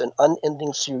viewed as an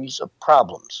unending series of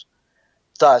problems.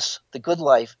 Thus, the good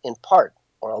life, in part,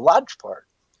 or a large part,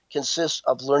 consists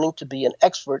of learning to be an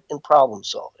expert in problem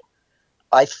solving.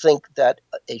 I think that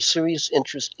a serious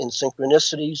interest in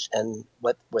synchronicities and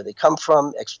where they come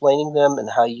from, explaining them and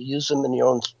how you use them in your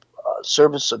own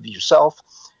service of yourself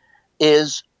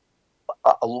is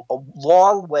a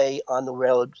long way on the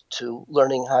road to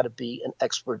learning how to be an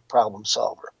expert problem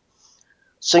solver.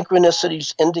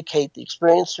 Synchronicities indicate the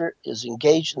experiencer is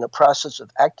engaged in the process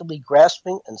of actively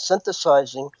grasping and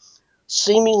synthesizing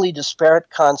seemingly disparate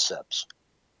concepts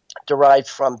derived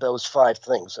from those 5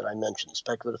 things that I mentioned,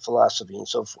 speculative philosophy and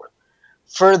so forth.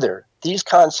 Further, these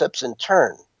concepts in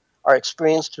turn are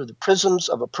experienced through the prisms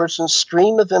of a person's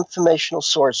stream of informational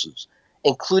sources,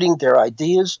 including their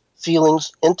ideas,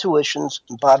 feelings, intuitions,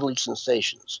 and bodily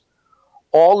sensations.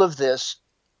 All of this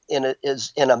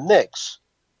is in a mix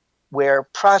where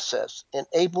process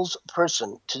enables a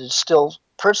person to distill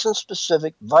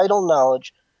person-specific vital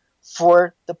knowledge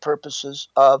for the purposes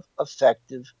of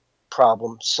effective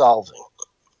problem solving.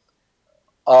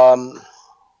 I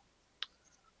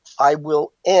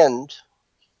will end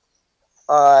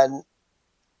on,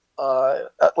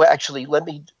 let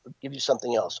me give you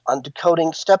something else. On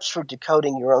decoding, steps for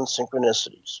decoding your own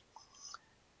synchronicities.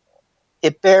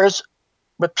 It bears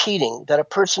repeating that a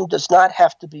person does not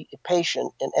have to be a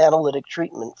patient in analytic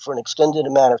treatment for an extended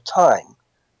amount of time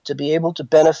to be able to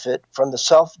benefit from the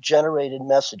self-generated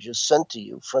messages sent to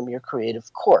you from your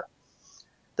creative core.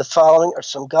 The following are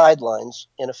some guidelines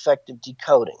in effective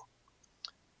decoding.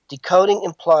 Decoding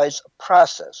implies a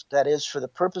process that is for the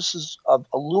purposes of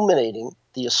illuminating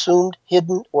the assumed,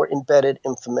 hidden, or embedded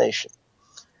information.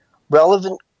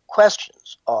 Relevant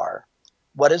questions are,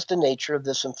 what is the nature of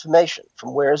this information?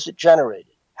 From where is it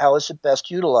generated? How is it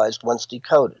best utilized once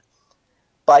decoded?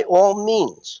 By all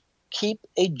means, keep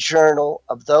a journal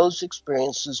of those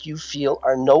experiences you feel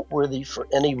are noteworthy for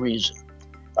any reason.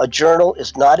 A journal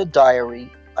is not a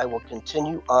diary. I will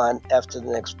continue on after the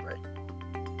next break.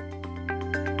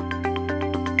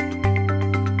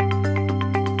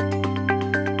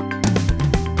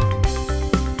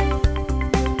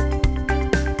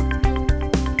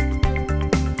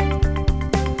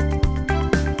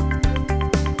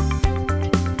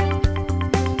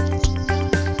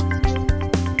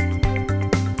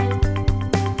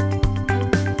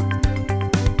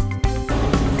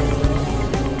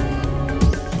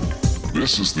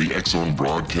 This is the X-Zone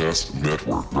Broadcast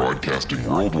Network, broadcasting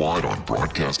worldwide on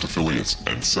broadcast affiliates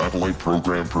and satellite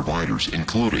program providers,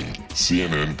 including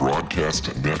CNN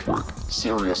Broadcast Network,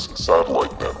 Sirius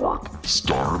Satellite Network,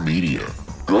 Star Media,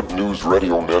 Good News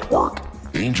Radio Network,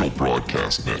 Angel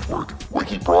Broadcast Network,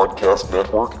 Wiki Broadcast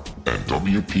Network, and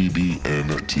WPBN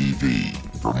TV.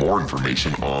 For more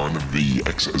information on the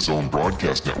X-Zone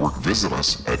Broadcast Network, visit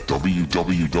us at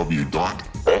www.xzbn.net.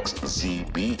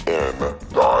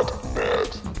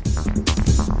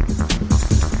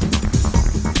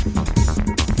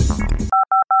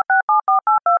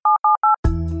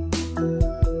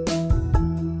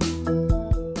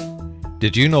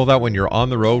 Did you know that when you're on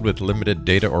the road with limited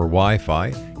data or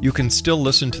Wi-Fi, you can still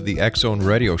listen to the X-Zone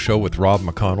Radio Show with Rob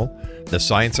McConnell, The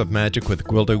Science of Magic with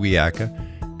Gwilda Wiyaka,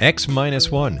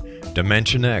 X-1,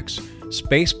 Dimension X,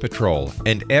 Space Patrol,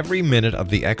 and every minute of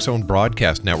the X-Zone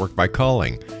Broadcast Network by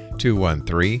calling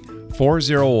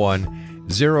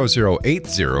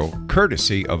 213-401-0080,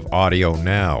 courtesy of Audio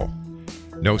Now.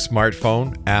 No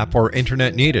smartphone, app, or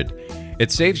internet needed.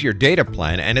 It saves your data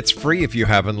plan and it's free if you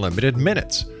have unlimited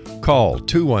minutes. Call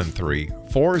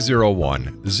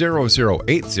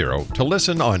 213-401-0080 to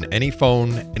listen on any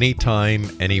phone, anytime,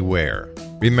 anywhere.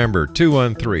 Remember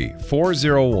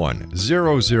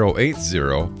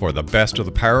 213-401-0080 for the best of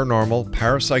the paranormal,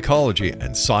 parapsychology,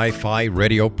 and sci-fi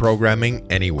radio programming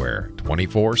anywhere,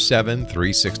 24/7,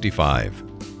 365.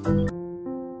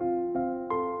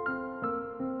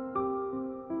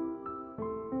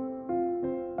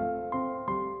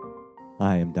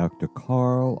 I am Dr.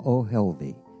 Carl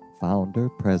O'Helvey, founder,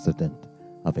 president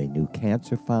of a new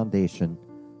cancer foundation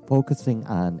focusing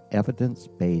on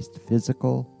evidence-based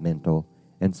physical, mental,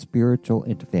 and spiritual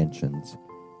interventions,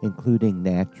 including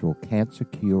natural cancer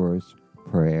cures,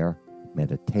 prayer,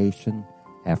 meditation,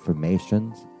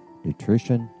 affirmations,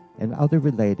 nutrition, and other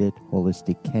related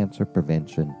holistic cancer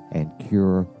prevention and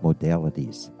cure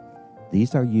modalities.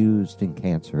 These are used in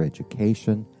cancer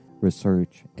education,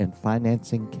 research, and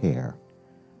financing care.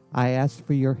 I ask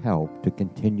for your help to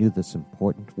continue this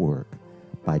important work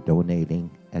by donating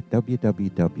at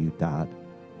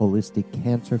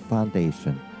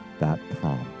www.holisticcancerfoundation.com.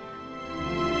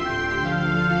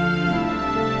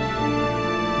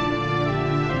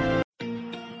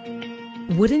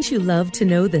 Wouldn't you love to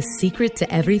know the secret to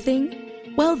everything?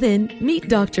 Well then, meet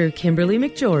Dr. Kimberly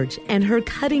McGeorge and her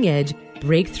cutting-edge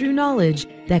breakthrough knowledge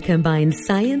that combines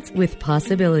science with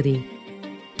possibility.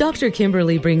 Dr.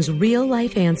 Kimberly brings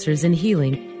real-life answers and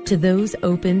healing to those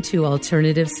open to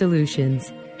alternative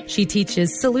solutions. She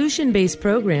teaches solution-based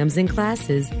programs and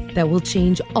classes that will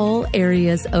change all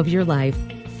areas of your life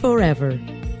forever.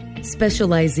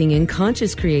 Specializing in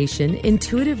conscious creation,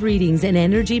 intuitive readings, and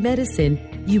energy medicine,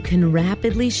 you can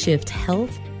rapidly shift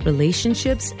health,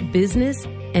 relationships, business,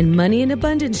 and money and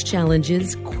abundance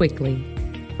challenges quickly.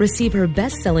 Receive her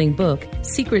best-selling book,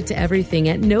 Secret to Everything,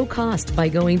 at no cost by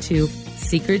going to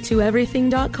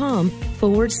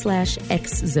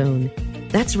secrettoeverything.com/X-Zone.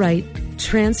 That's right,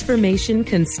 transformation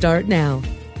can start now.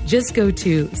 Just go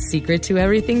to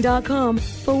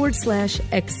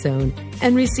secrettoeverything.com/X-Zone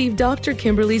and receive Dr.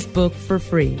 Kimberly's book for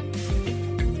free.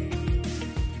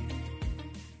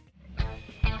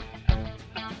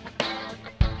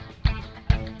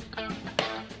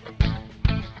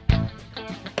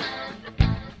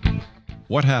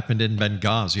 What Happened in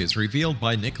Benghazi is revealed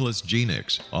by Nicholas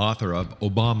Genix, author of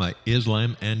Obama,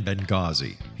 Islam, and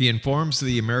Benghazi. He informs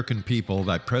the American people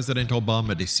that President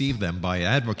Obama deceived them by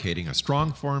advocating a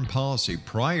strong foreign policy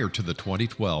prior to the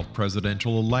 2012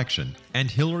 presidential election,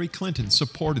 and Hillary Clinton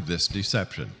supported this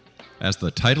deception. As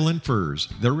the title infers,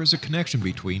 there is a connection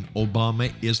between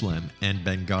Obama, Islam, and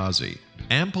Benghazi.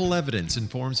 Ample evidence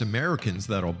informs Americans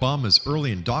that Obama's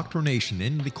early indoctrination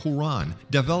in the Quran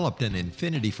developed an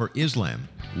affinity for Islam,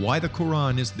 why the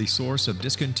Quran is the source of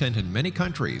discontent in many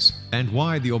countries, and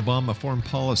why the Obama foreign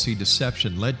policy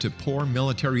deception led to poor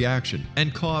military action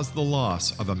and caused the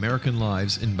loss of American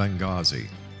lives in Benghazi.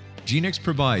 Genix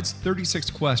provides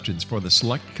 36 questions for the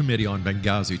Select Committee on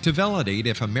Benghazi to validate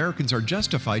if Americans are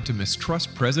justified to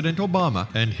mistrust President Obama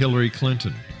and Hillary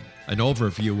Clinton. An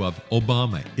overview of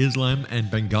Obama, Islam,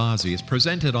 and Benghazi is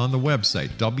presented on the website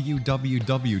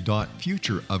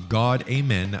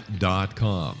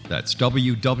www.futureofgodamen.com. That's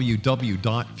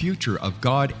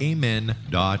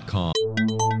www.futureofgodamen.com.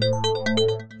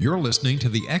 You're listening to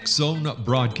the X-Zone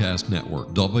Broadcast Network,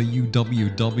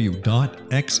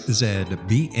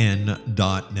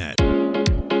 www.xzbn.net.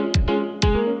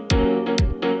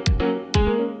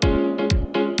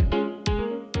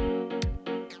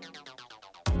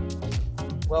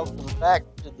 Welcome Back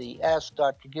to the Ask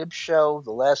Dr. Gibbs show,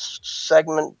 the last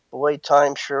segment. Boy,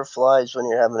 time sure flies when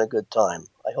you're having a good time.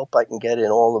 I hope I can get in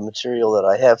all the material that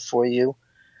I have for you.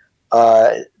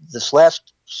 This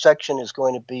last section is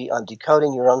going to be on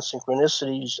decoding your own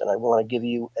synchronicities, and I want to give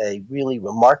you a really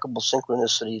remarkable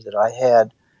synchronicity that I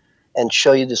had and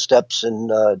show you the steps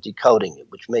in decoding it,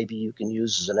 which maybe you can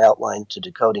use as an outline to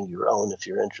decoding your own if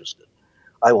you're interested.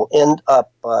 I will end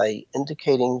up by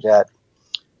indicating that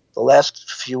the last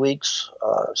few weeks,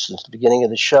 since the beginning of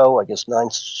the show, I guess 9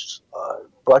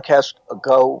 broadcasts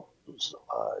ago, was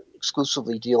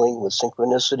exclusively dealing with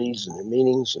synchronicities and their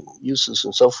meanings and uses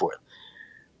and so forth.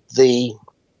 The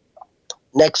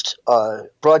next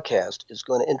broadcast is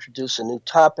going to introduce a new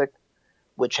topic,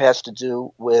 which has to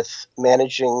do with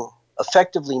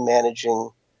effectively managing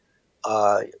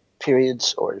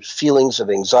periods or feelings of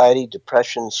anxiety,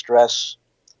 depression, stress,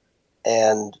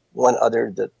 and one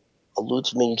other that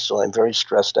eludes me, so I'm very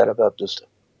stressed out about this.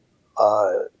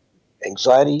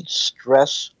 Anxiety,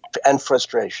 stress, and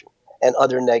frustration, and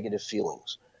other negative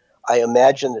feelings. I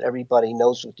imagine that everybody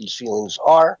knows what these feelings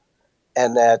are,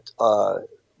 and that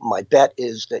my bet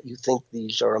is that you think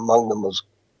these are among the most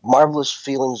marvelous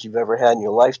feelings you've ever had in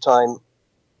your lifetime.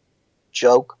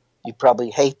 Joke. You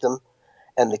probably hate them.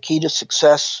 And the key to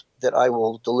success that I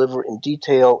will deliver in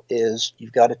detail is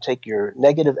you've got to take your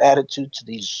negative attitude to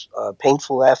these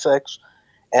painful affects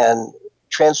and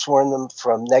transform them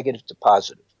from negative to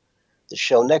positive. The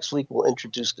show next week will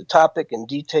introduce the topic in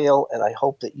detail, and I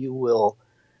hope that you will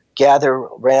gather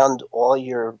around all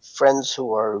your friends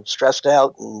who are stressed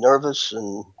out and nervous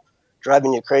and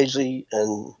driving you crazy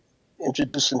and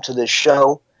introduce them to this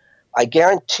show. I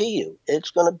guarantee you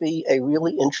it's going to be a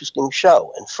really interesting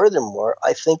show. And furthermore,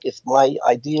 I think if my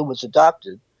idea was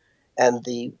adopted and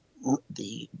the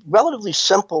relatively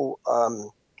simple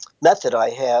method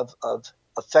I have of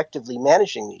effectively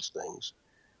managing these things,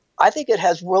 I think it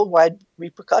has worldwide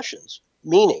repercussions,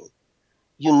 meaning,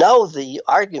 the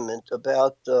argument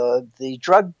about the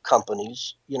drug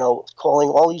companies, calling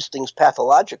all these things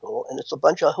pathological, and it's a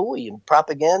bunch of hooey and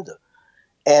propaganda.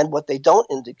 And what they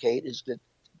don't indicate is that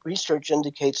research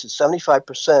indicates that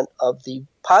 75% of the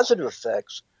positive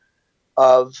effects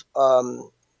of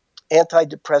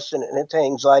antidepressant and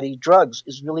anti-anxiety drugs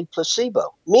is really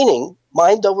placebo, meaning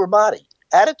mind over body.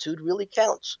 Attitude really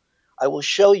counts. I will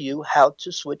show you how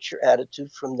to switch your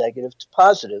attitude from negative to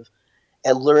positive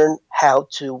and learn how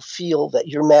to feel that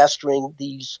you're mastering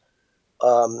these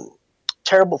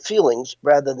terrible feelings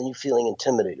rather than you feeling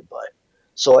intimidated by it.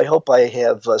 So I hope I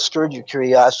have stirred your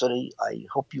curiosity. I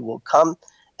hope you will come,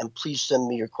 and please send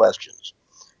me your questions.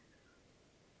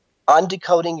 On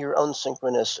decoding your own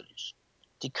synchronicities.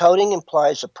 Decoding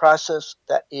implies a process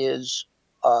that is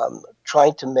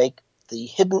trying to make the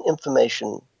hidden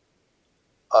information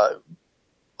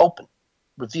open,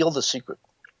 reveal the secret.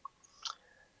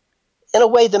 In a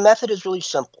way, the method is really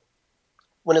simple.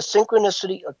 When a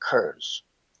synchronicity occurs,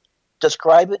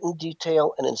 describe it in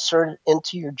detail and insert it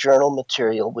into your journal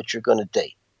material, which you're going to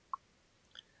date.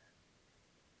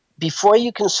 Before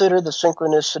you consider the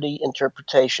synchronicity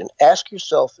interpretation, ask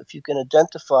yourself if you can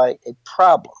identify a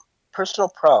problem, personal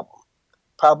problem,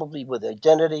 probably with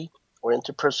identity or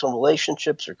interpersonal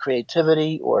relationships or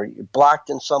creativity, or you're blocked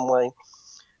in some way,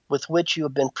 with which you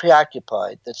have been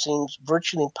preoccupied that seems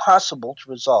virtually impossible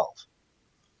to resolve.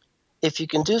 If you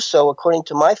can do so, according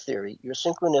to my theory, your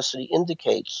synchronicity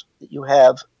indicates that you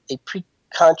have a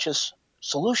preconscious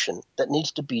solution that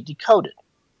needs to be decoded.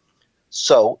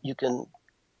 So you can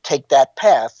take that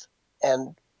path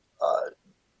and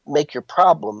make your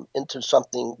problem into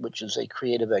something which is a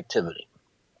creative activity.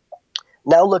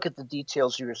 Now look at the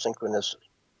details of your synchronicity.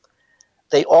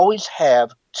 They always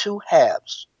have two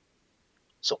halves.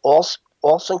 So all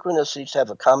synchronicities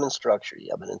have a common structure. You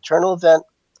have an internal event,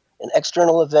 an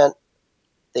external event.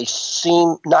 They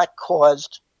seem not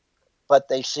caused, but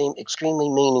they seem extremely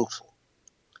meaningful.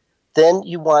 Then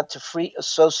you want to free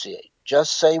associate.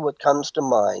 Just say what comes to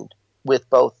mind with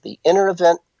both the inner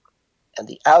event and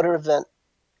the outer event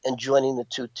and joining the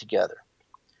two together.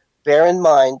 Bear in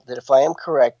mind that if I am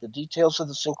correct, the details of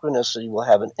the synchronicity will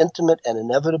have an intimate and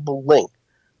inevitable link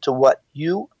to what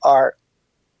you are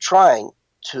trying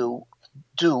to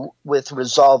do with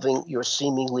resolving your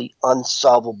seemingly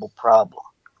unsolvable problem.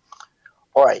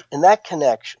 All right, in that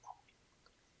connection,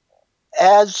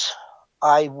 as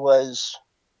I was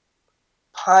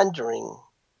pondering,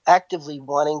 actively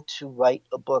wanting to write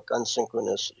a book on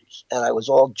synchronicities, and I was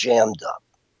all jammed up,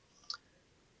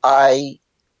 I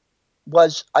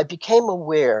became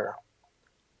aware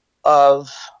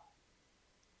of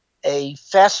a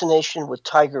fascination with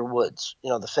Tiger Woods,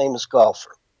 the famous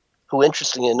golfer. who,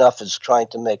 interestingly enough, is trying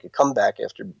to make a comeback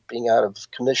after being out of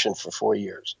commission for 4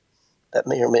 years. That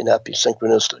may or may not be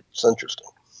synchronistic. It's interesting.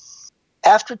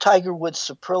 After Tiger Woods'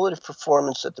 superlative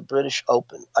performance at the British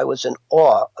Open, I was in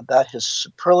awe about his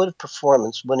superlative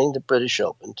performance winning the British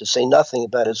Open, to say nothing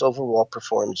about his overall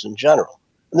performance in general.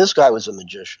 And this guy was a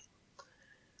magician.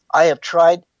 I have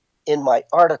tried in my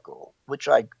article, which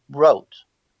I wrote,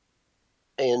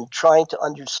 in trying to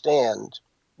understand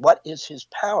what is his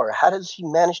power. How does he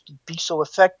manage to be so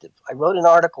effective? I wrote an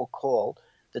article called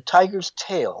The Tiger's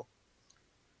Tale, ...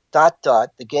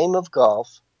 the Game of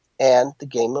Golf and the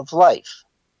Game of Life.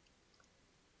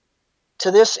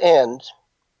 To this end,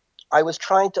 I was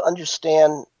trying to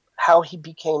understand how he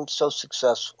became so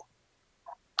successful.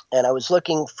 And I was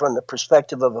looking from the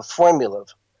perspective of a formula.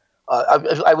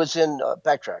 I was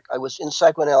in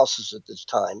psychoanalysis at this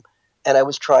time, and I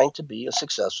was trying to be a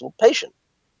successful patient,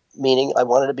 meaning I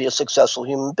wanted to be a successful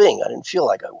human being. I didn't feel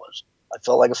like I was. I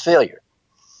felt like a failure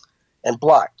and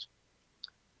blocked.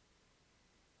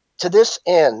 To this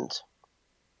end,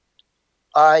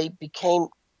 I became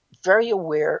very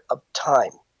aware of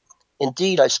time.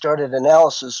 Indeed, I started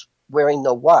analysis wearing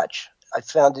no watch. I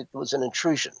found it was an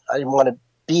intrusion. I didn't want to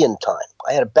be in time.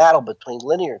 I had a battle between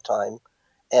linear time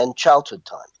and childhood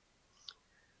time.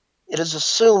 It is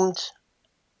assumed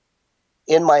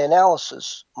in my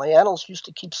analysis, my analysts used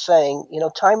to keep saying,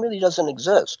 time really doesn't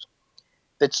exist.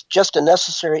 It's just a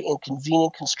necessary and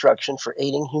convenient construction for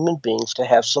aiding human beings to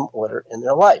have some order in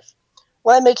their life.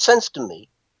 Well, that made sense to me,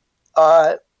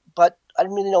 but I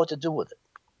didn't really know what to do with it.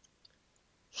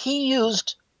 He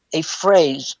used a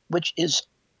phrase which is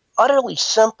utterly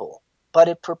simple, but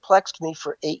it perplexed me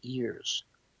for 8 years,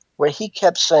 where he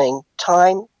kept saying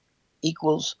time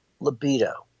equals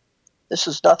libido. This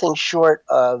is nothing short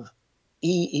of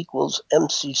E equals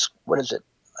MC,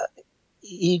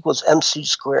 E equals MC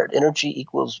squared. Energy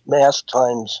equals mass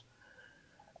times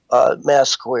mass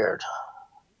squared.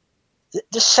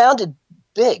 This sounded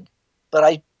big, but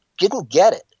I didn't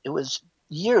get it. It was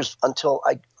years until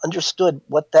I understood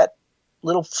what that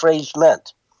little phrase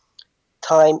meant.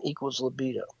 Time equals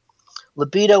libido.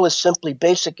 Libido is simply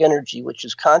basic energy, which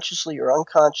is consciously or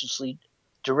unconsciously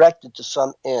directed to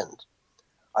some end.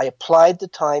 I applied the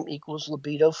time equals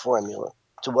libido formula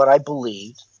to what I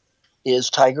believed is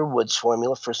Tiger Woods'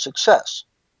 formula for success.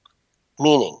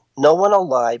 Meaning, no one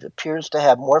alive appears to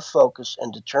have more focus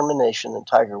and determination than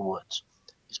Tiger Woods.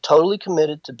 He's totally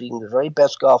committed to being the very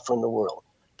best golfer in the world.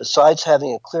 Besides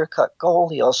having a clear-cut goal,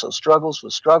 he also struggles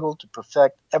to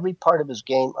perfect every part of his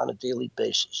game on a daily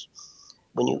basis.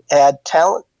 When you add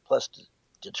talent plus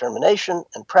determination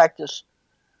and practice,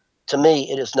 to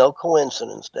me, it is no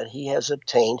coincidence that he has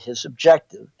obtained his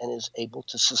objective and is able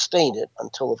to sustain it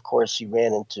until, of course, he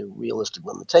ran into realistic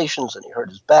limitations and he hurt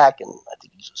his back, and I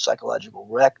think he's a psychological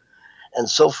wreck and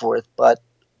so forth. But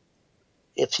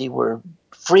if he were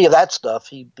free of that stuff,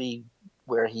 he'd be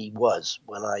where he was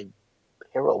when I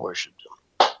hero worshipped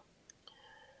him.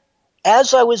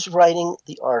 As I was writing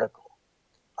the article,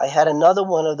 I had another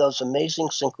one of those amazing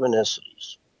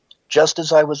synchronicities. Just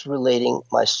as I was relating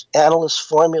my analyst's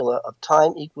formula of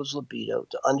time equals libido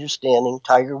to understanding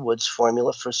Tiger Woods'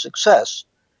 formula for success,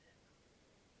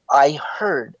 I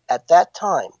heard at that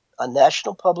time on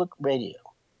National Public Radio,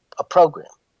 a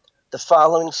program, the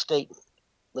following statement.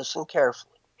 Listen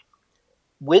carefully.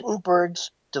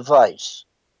 Wittenberg's device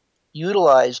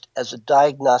utilized as a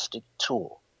diagnostic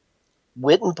tool.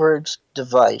 Wittenberg's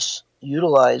device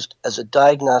utilized as a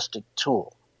diagnostic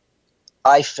tool.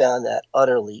 I found that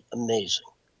utterly amazing.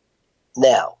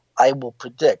 Now, I will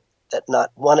predict that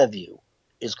not one of you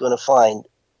is going to find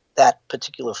that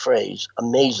particular phrase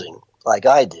amazing like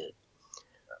I did,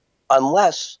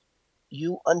 unless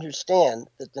you understand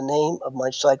that the name of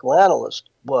my psychoanalyst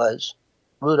was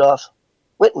Rudolf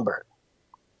Wittenberg.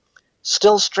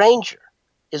 Still stranger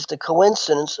is the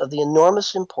coincidence of the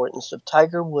enormous importance of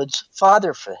Tiger Woods'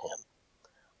 father for him,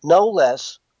 no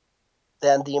less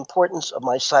than the importance of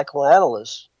my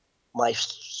psychoanalyst, my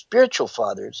spiritual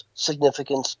father's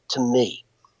significance to me.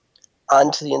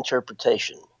 On to the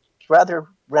interpretation. It's rather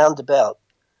roundabout,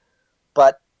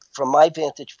 but from my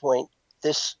vantage point,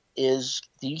 these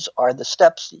are the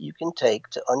steps that you can take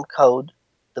to uncode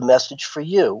the message for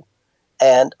you,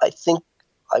 and I think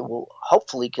I will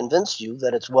hopefully convince you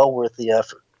that it's well worth the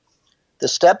effort. The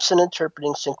steps in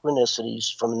interpreting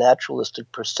synchronicities from a naturalistic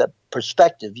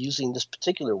perspective using this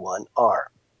particular one are: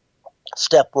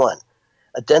 Step 1,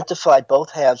 identify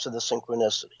both halves of the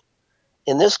synchronicity.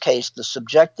 In this case, the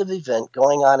subjective event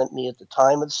going on at me at the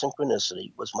time of the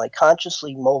synchronicity was my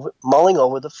consciously mulling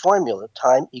over the formula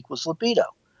time equals libido,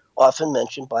 often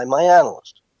mentioned by my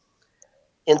analyst.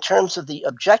 In terms of the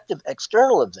objective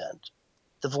external event,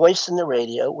 the voice in the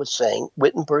radio was saying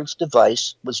Wittenberg's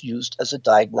device was used as a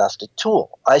diagnostic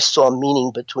tool. I saw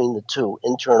meaning between the two,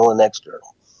 internal and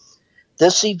external.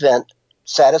 This event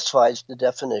satisfies the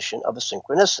definition of a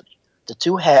synchronicity. The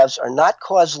two halves are not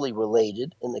causally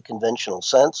related in the conventional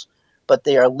sense, but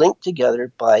they are linked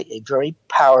together by a very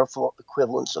powerful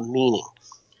equivalence of meaning.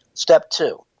 Step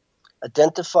 2.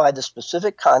 Identify the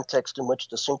specific context in which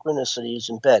the synchronicity is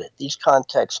embedded. These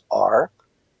contexts are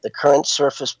the current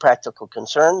surface practical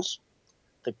concerns,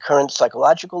 the current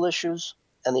psychological issues,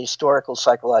 and the historical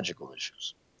psychological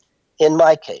issues. In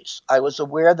my case, I was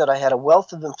aware that I had a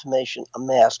wealth of information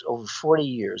amassed over 40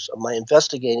 years of my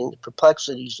investigating the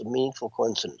perplexities of meaningful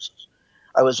coincidences.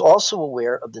 I was also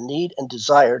aware of the need and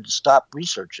desire to stop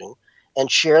researching and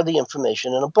share the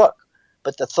information in a book.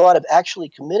 But the thought of actually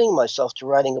committing myself to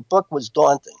writing a book was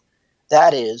daunting.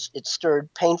 That is, it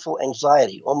stirred painful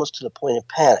anxiety, almost to the point of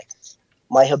panic.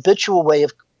 My habitual way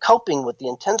of coping with the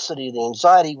intensity of the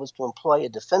anxiety was to employ a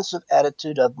defensive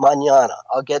attitude of mañana,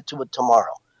 I'll get to it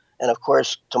tomorrow. And of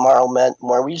course, tomorrow meant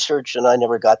more research, and I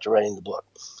never got to writing the book.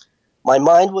 My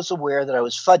mind was aware that I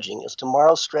was fudging as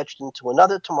tomorrow stretched into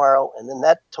another tomorrow, and then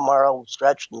that tomorrow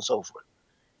stretched, and so forth.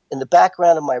 In the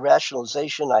background of my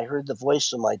rationalization, I heard the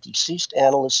voice of my deceased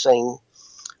analyst saying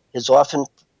his often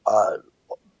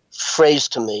phrase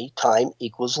to me, time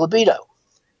equals libido.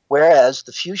 Whereas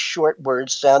the few short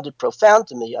words sounded profound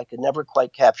to me, I could never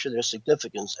quite capture their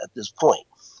significance at this point.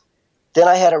 Then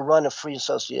I had a run of free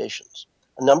associations.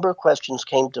 A number of questions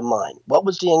came to mind. What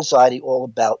was the anxiety all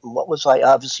about, and what was I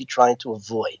obviously trying to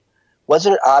avoid?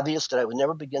 Wasn't it obvious that I would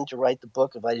never begin to write the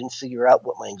book if I didn't figure out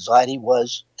what my anxiety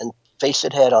was and face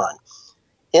it head on?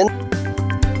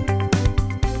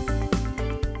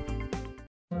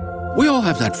 We all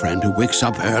have that friend who wakes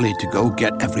up early to go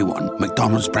get everyone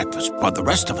McDonald's breakfast, while the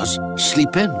rest of us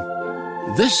sleep in.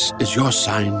 This is your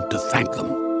sign to thank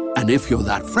them. And if you're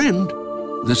that friend,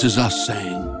 this is us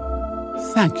saying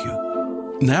thank you.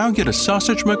 Now get a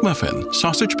sausage McMuffin,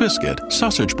 sausage biscuit,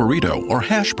 sausage burrito, or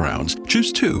hash browns.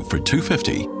 Choose 2 for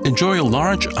 $2.50. Enjoy a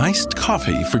large iced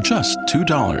coffee for just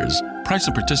 $2. Price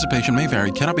and participation may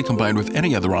vary. Cannot be combined with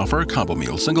any other offer or combo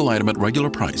meal. Single item at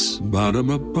regular price.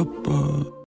 Ba-da-ba-ba-ba.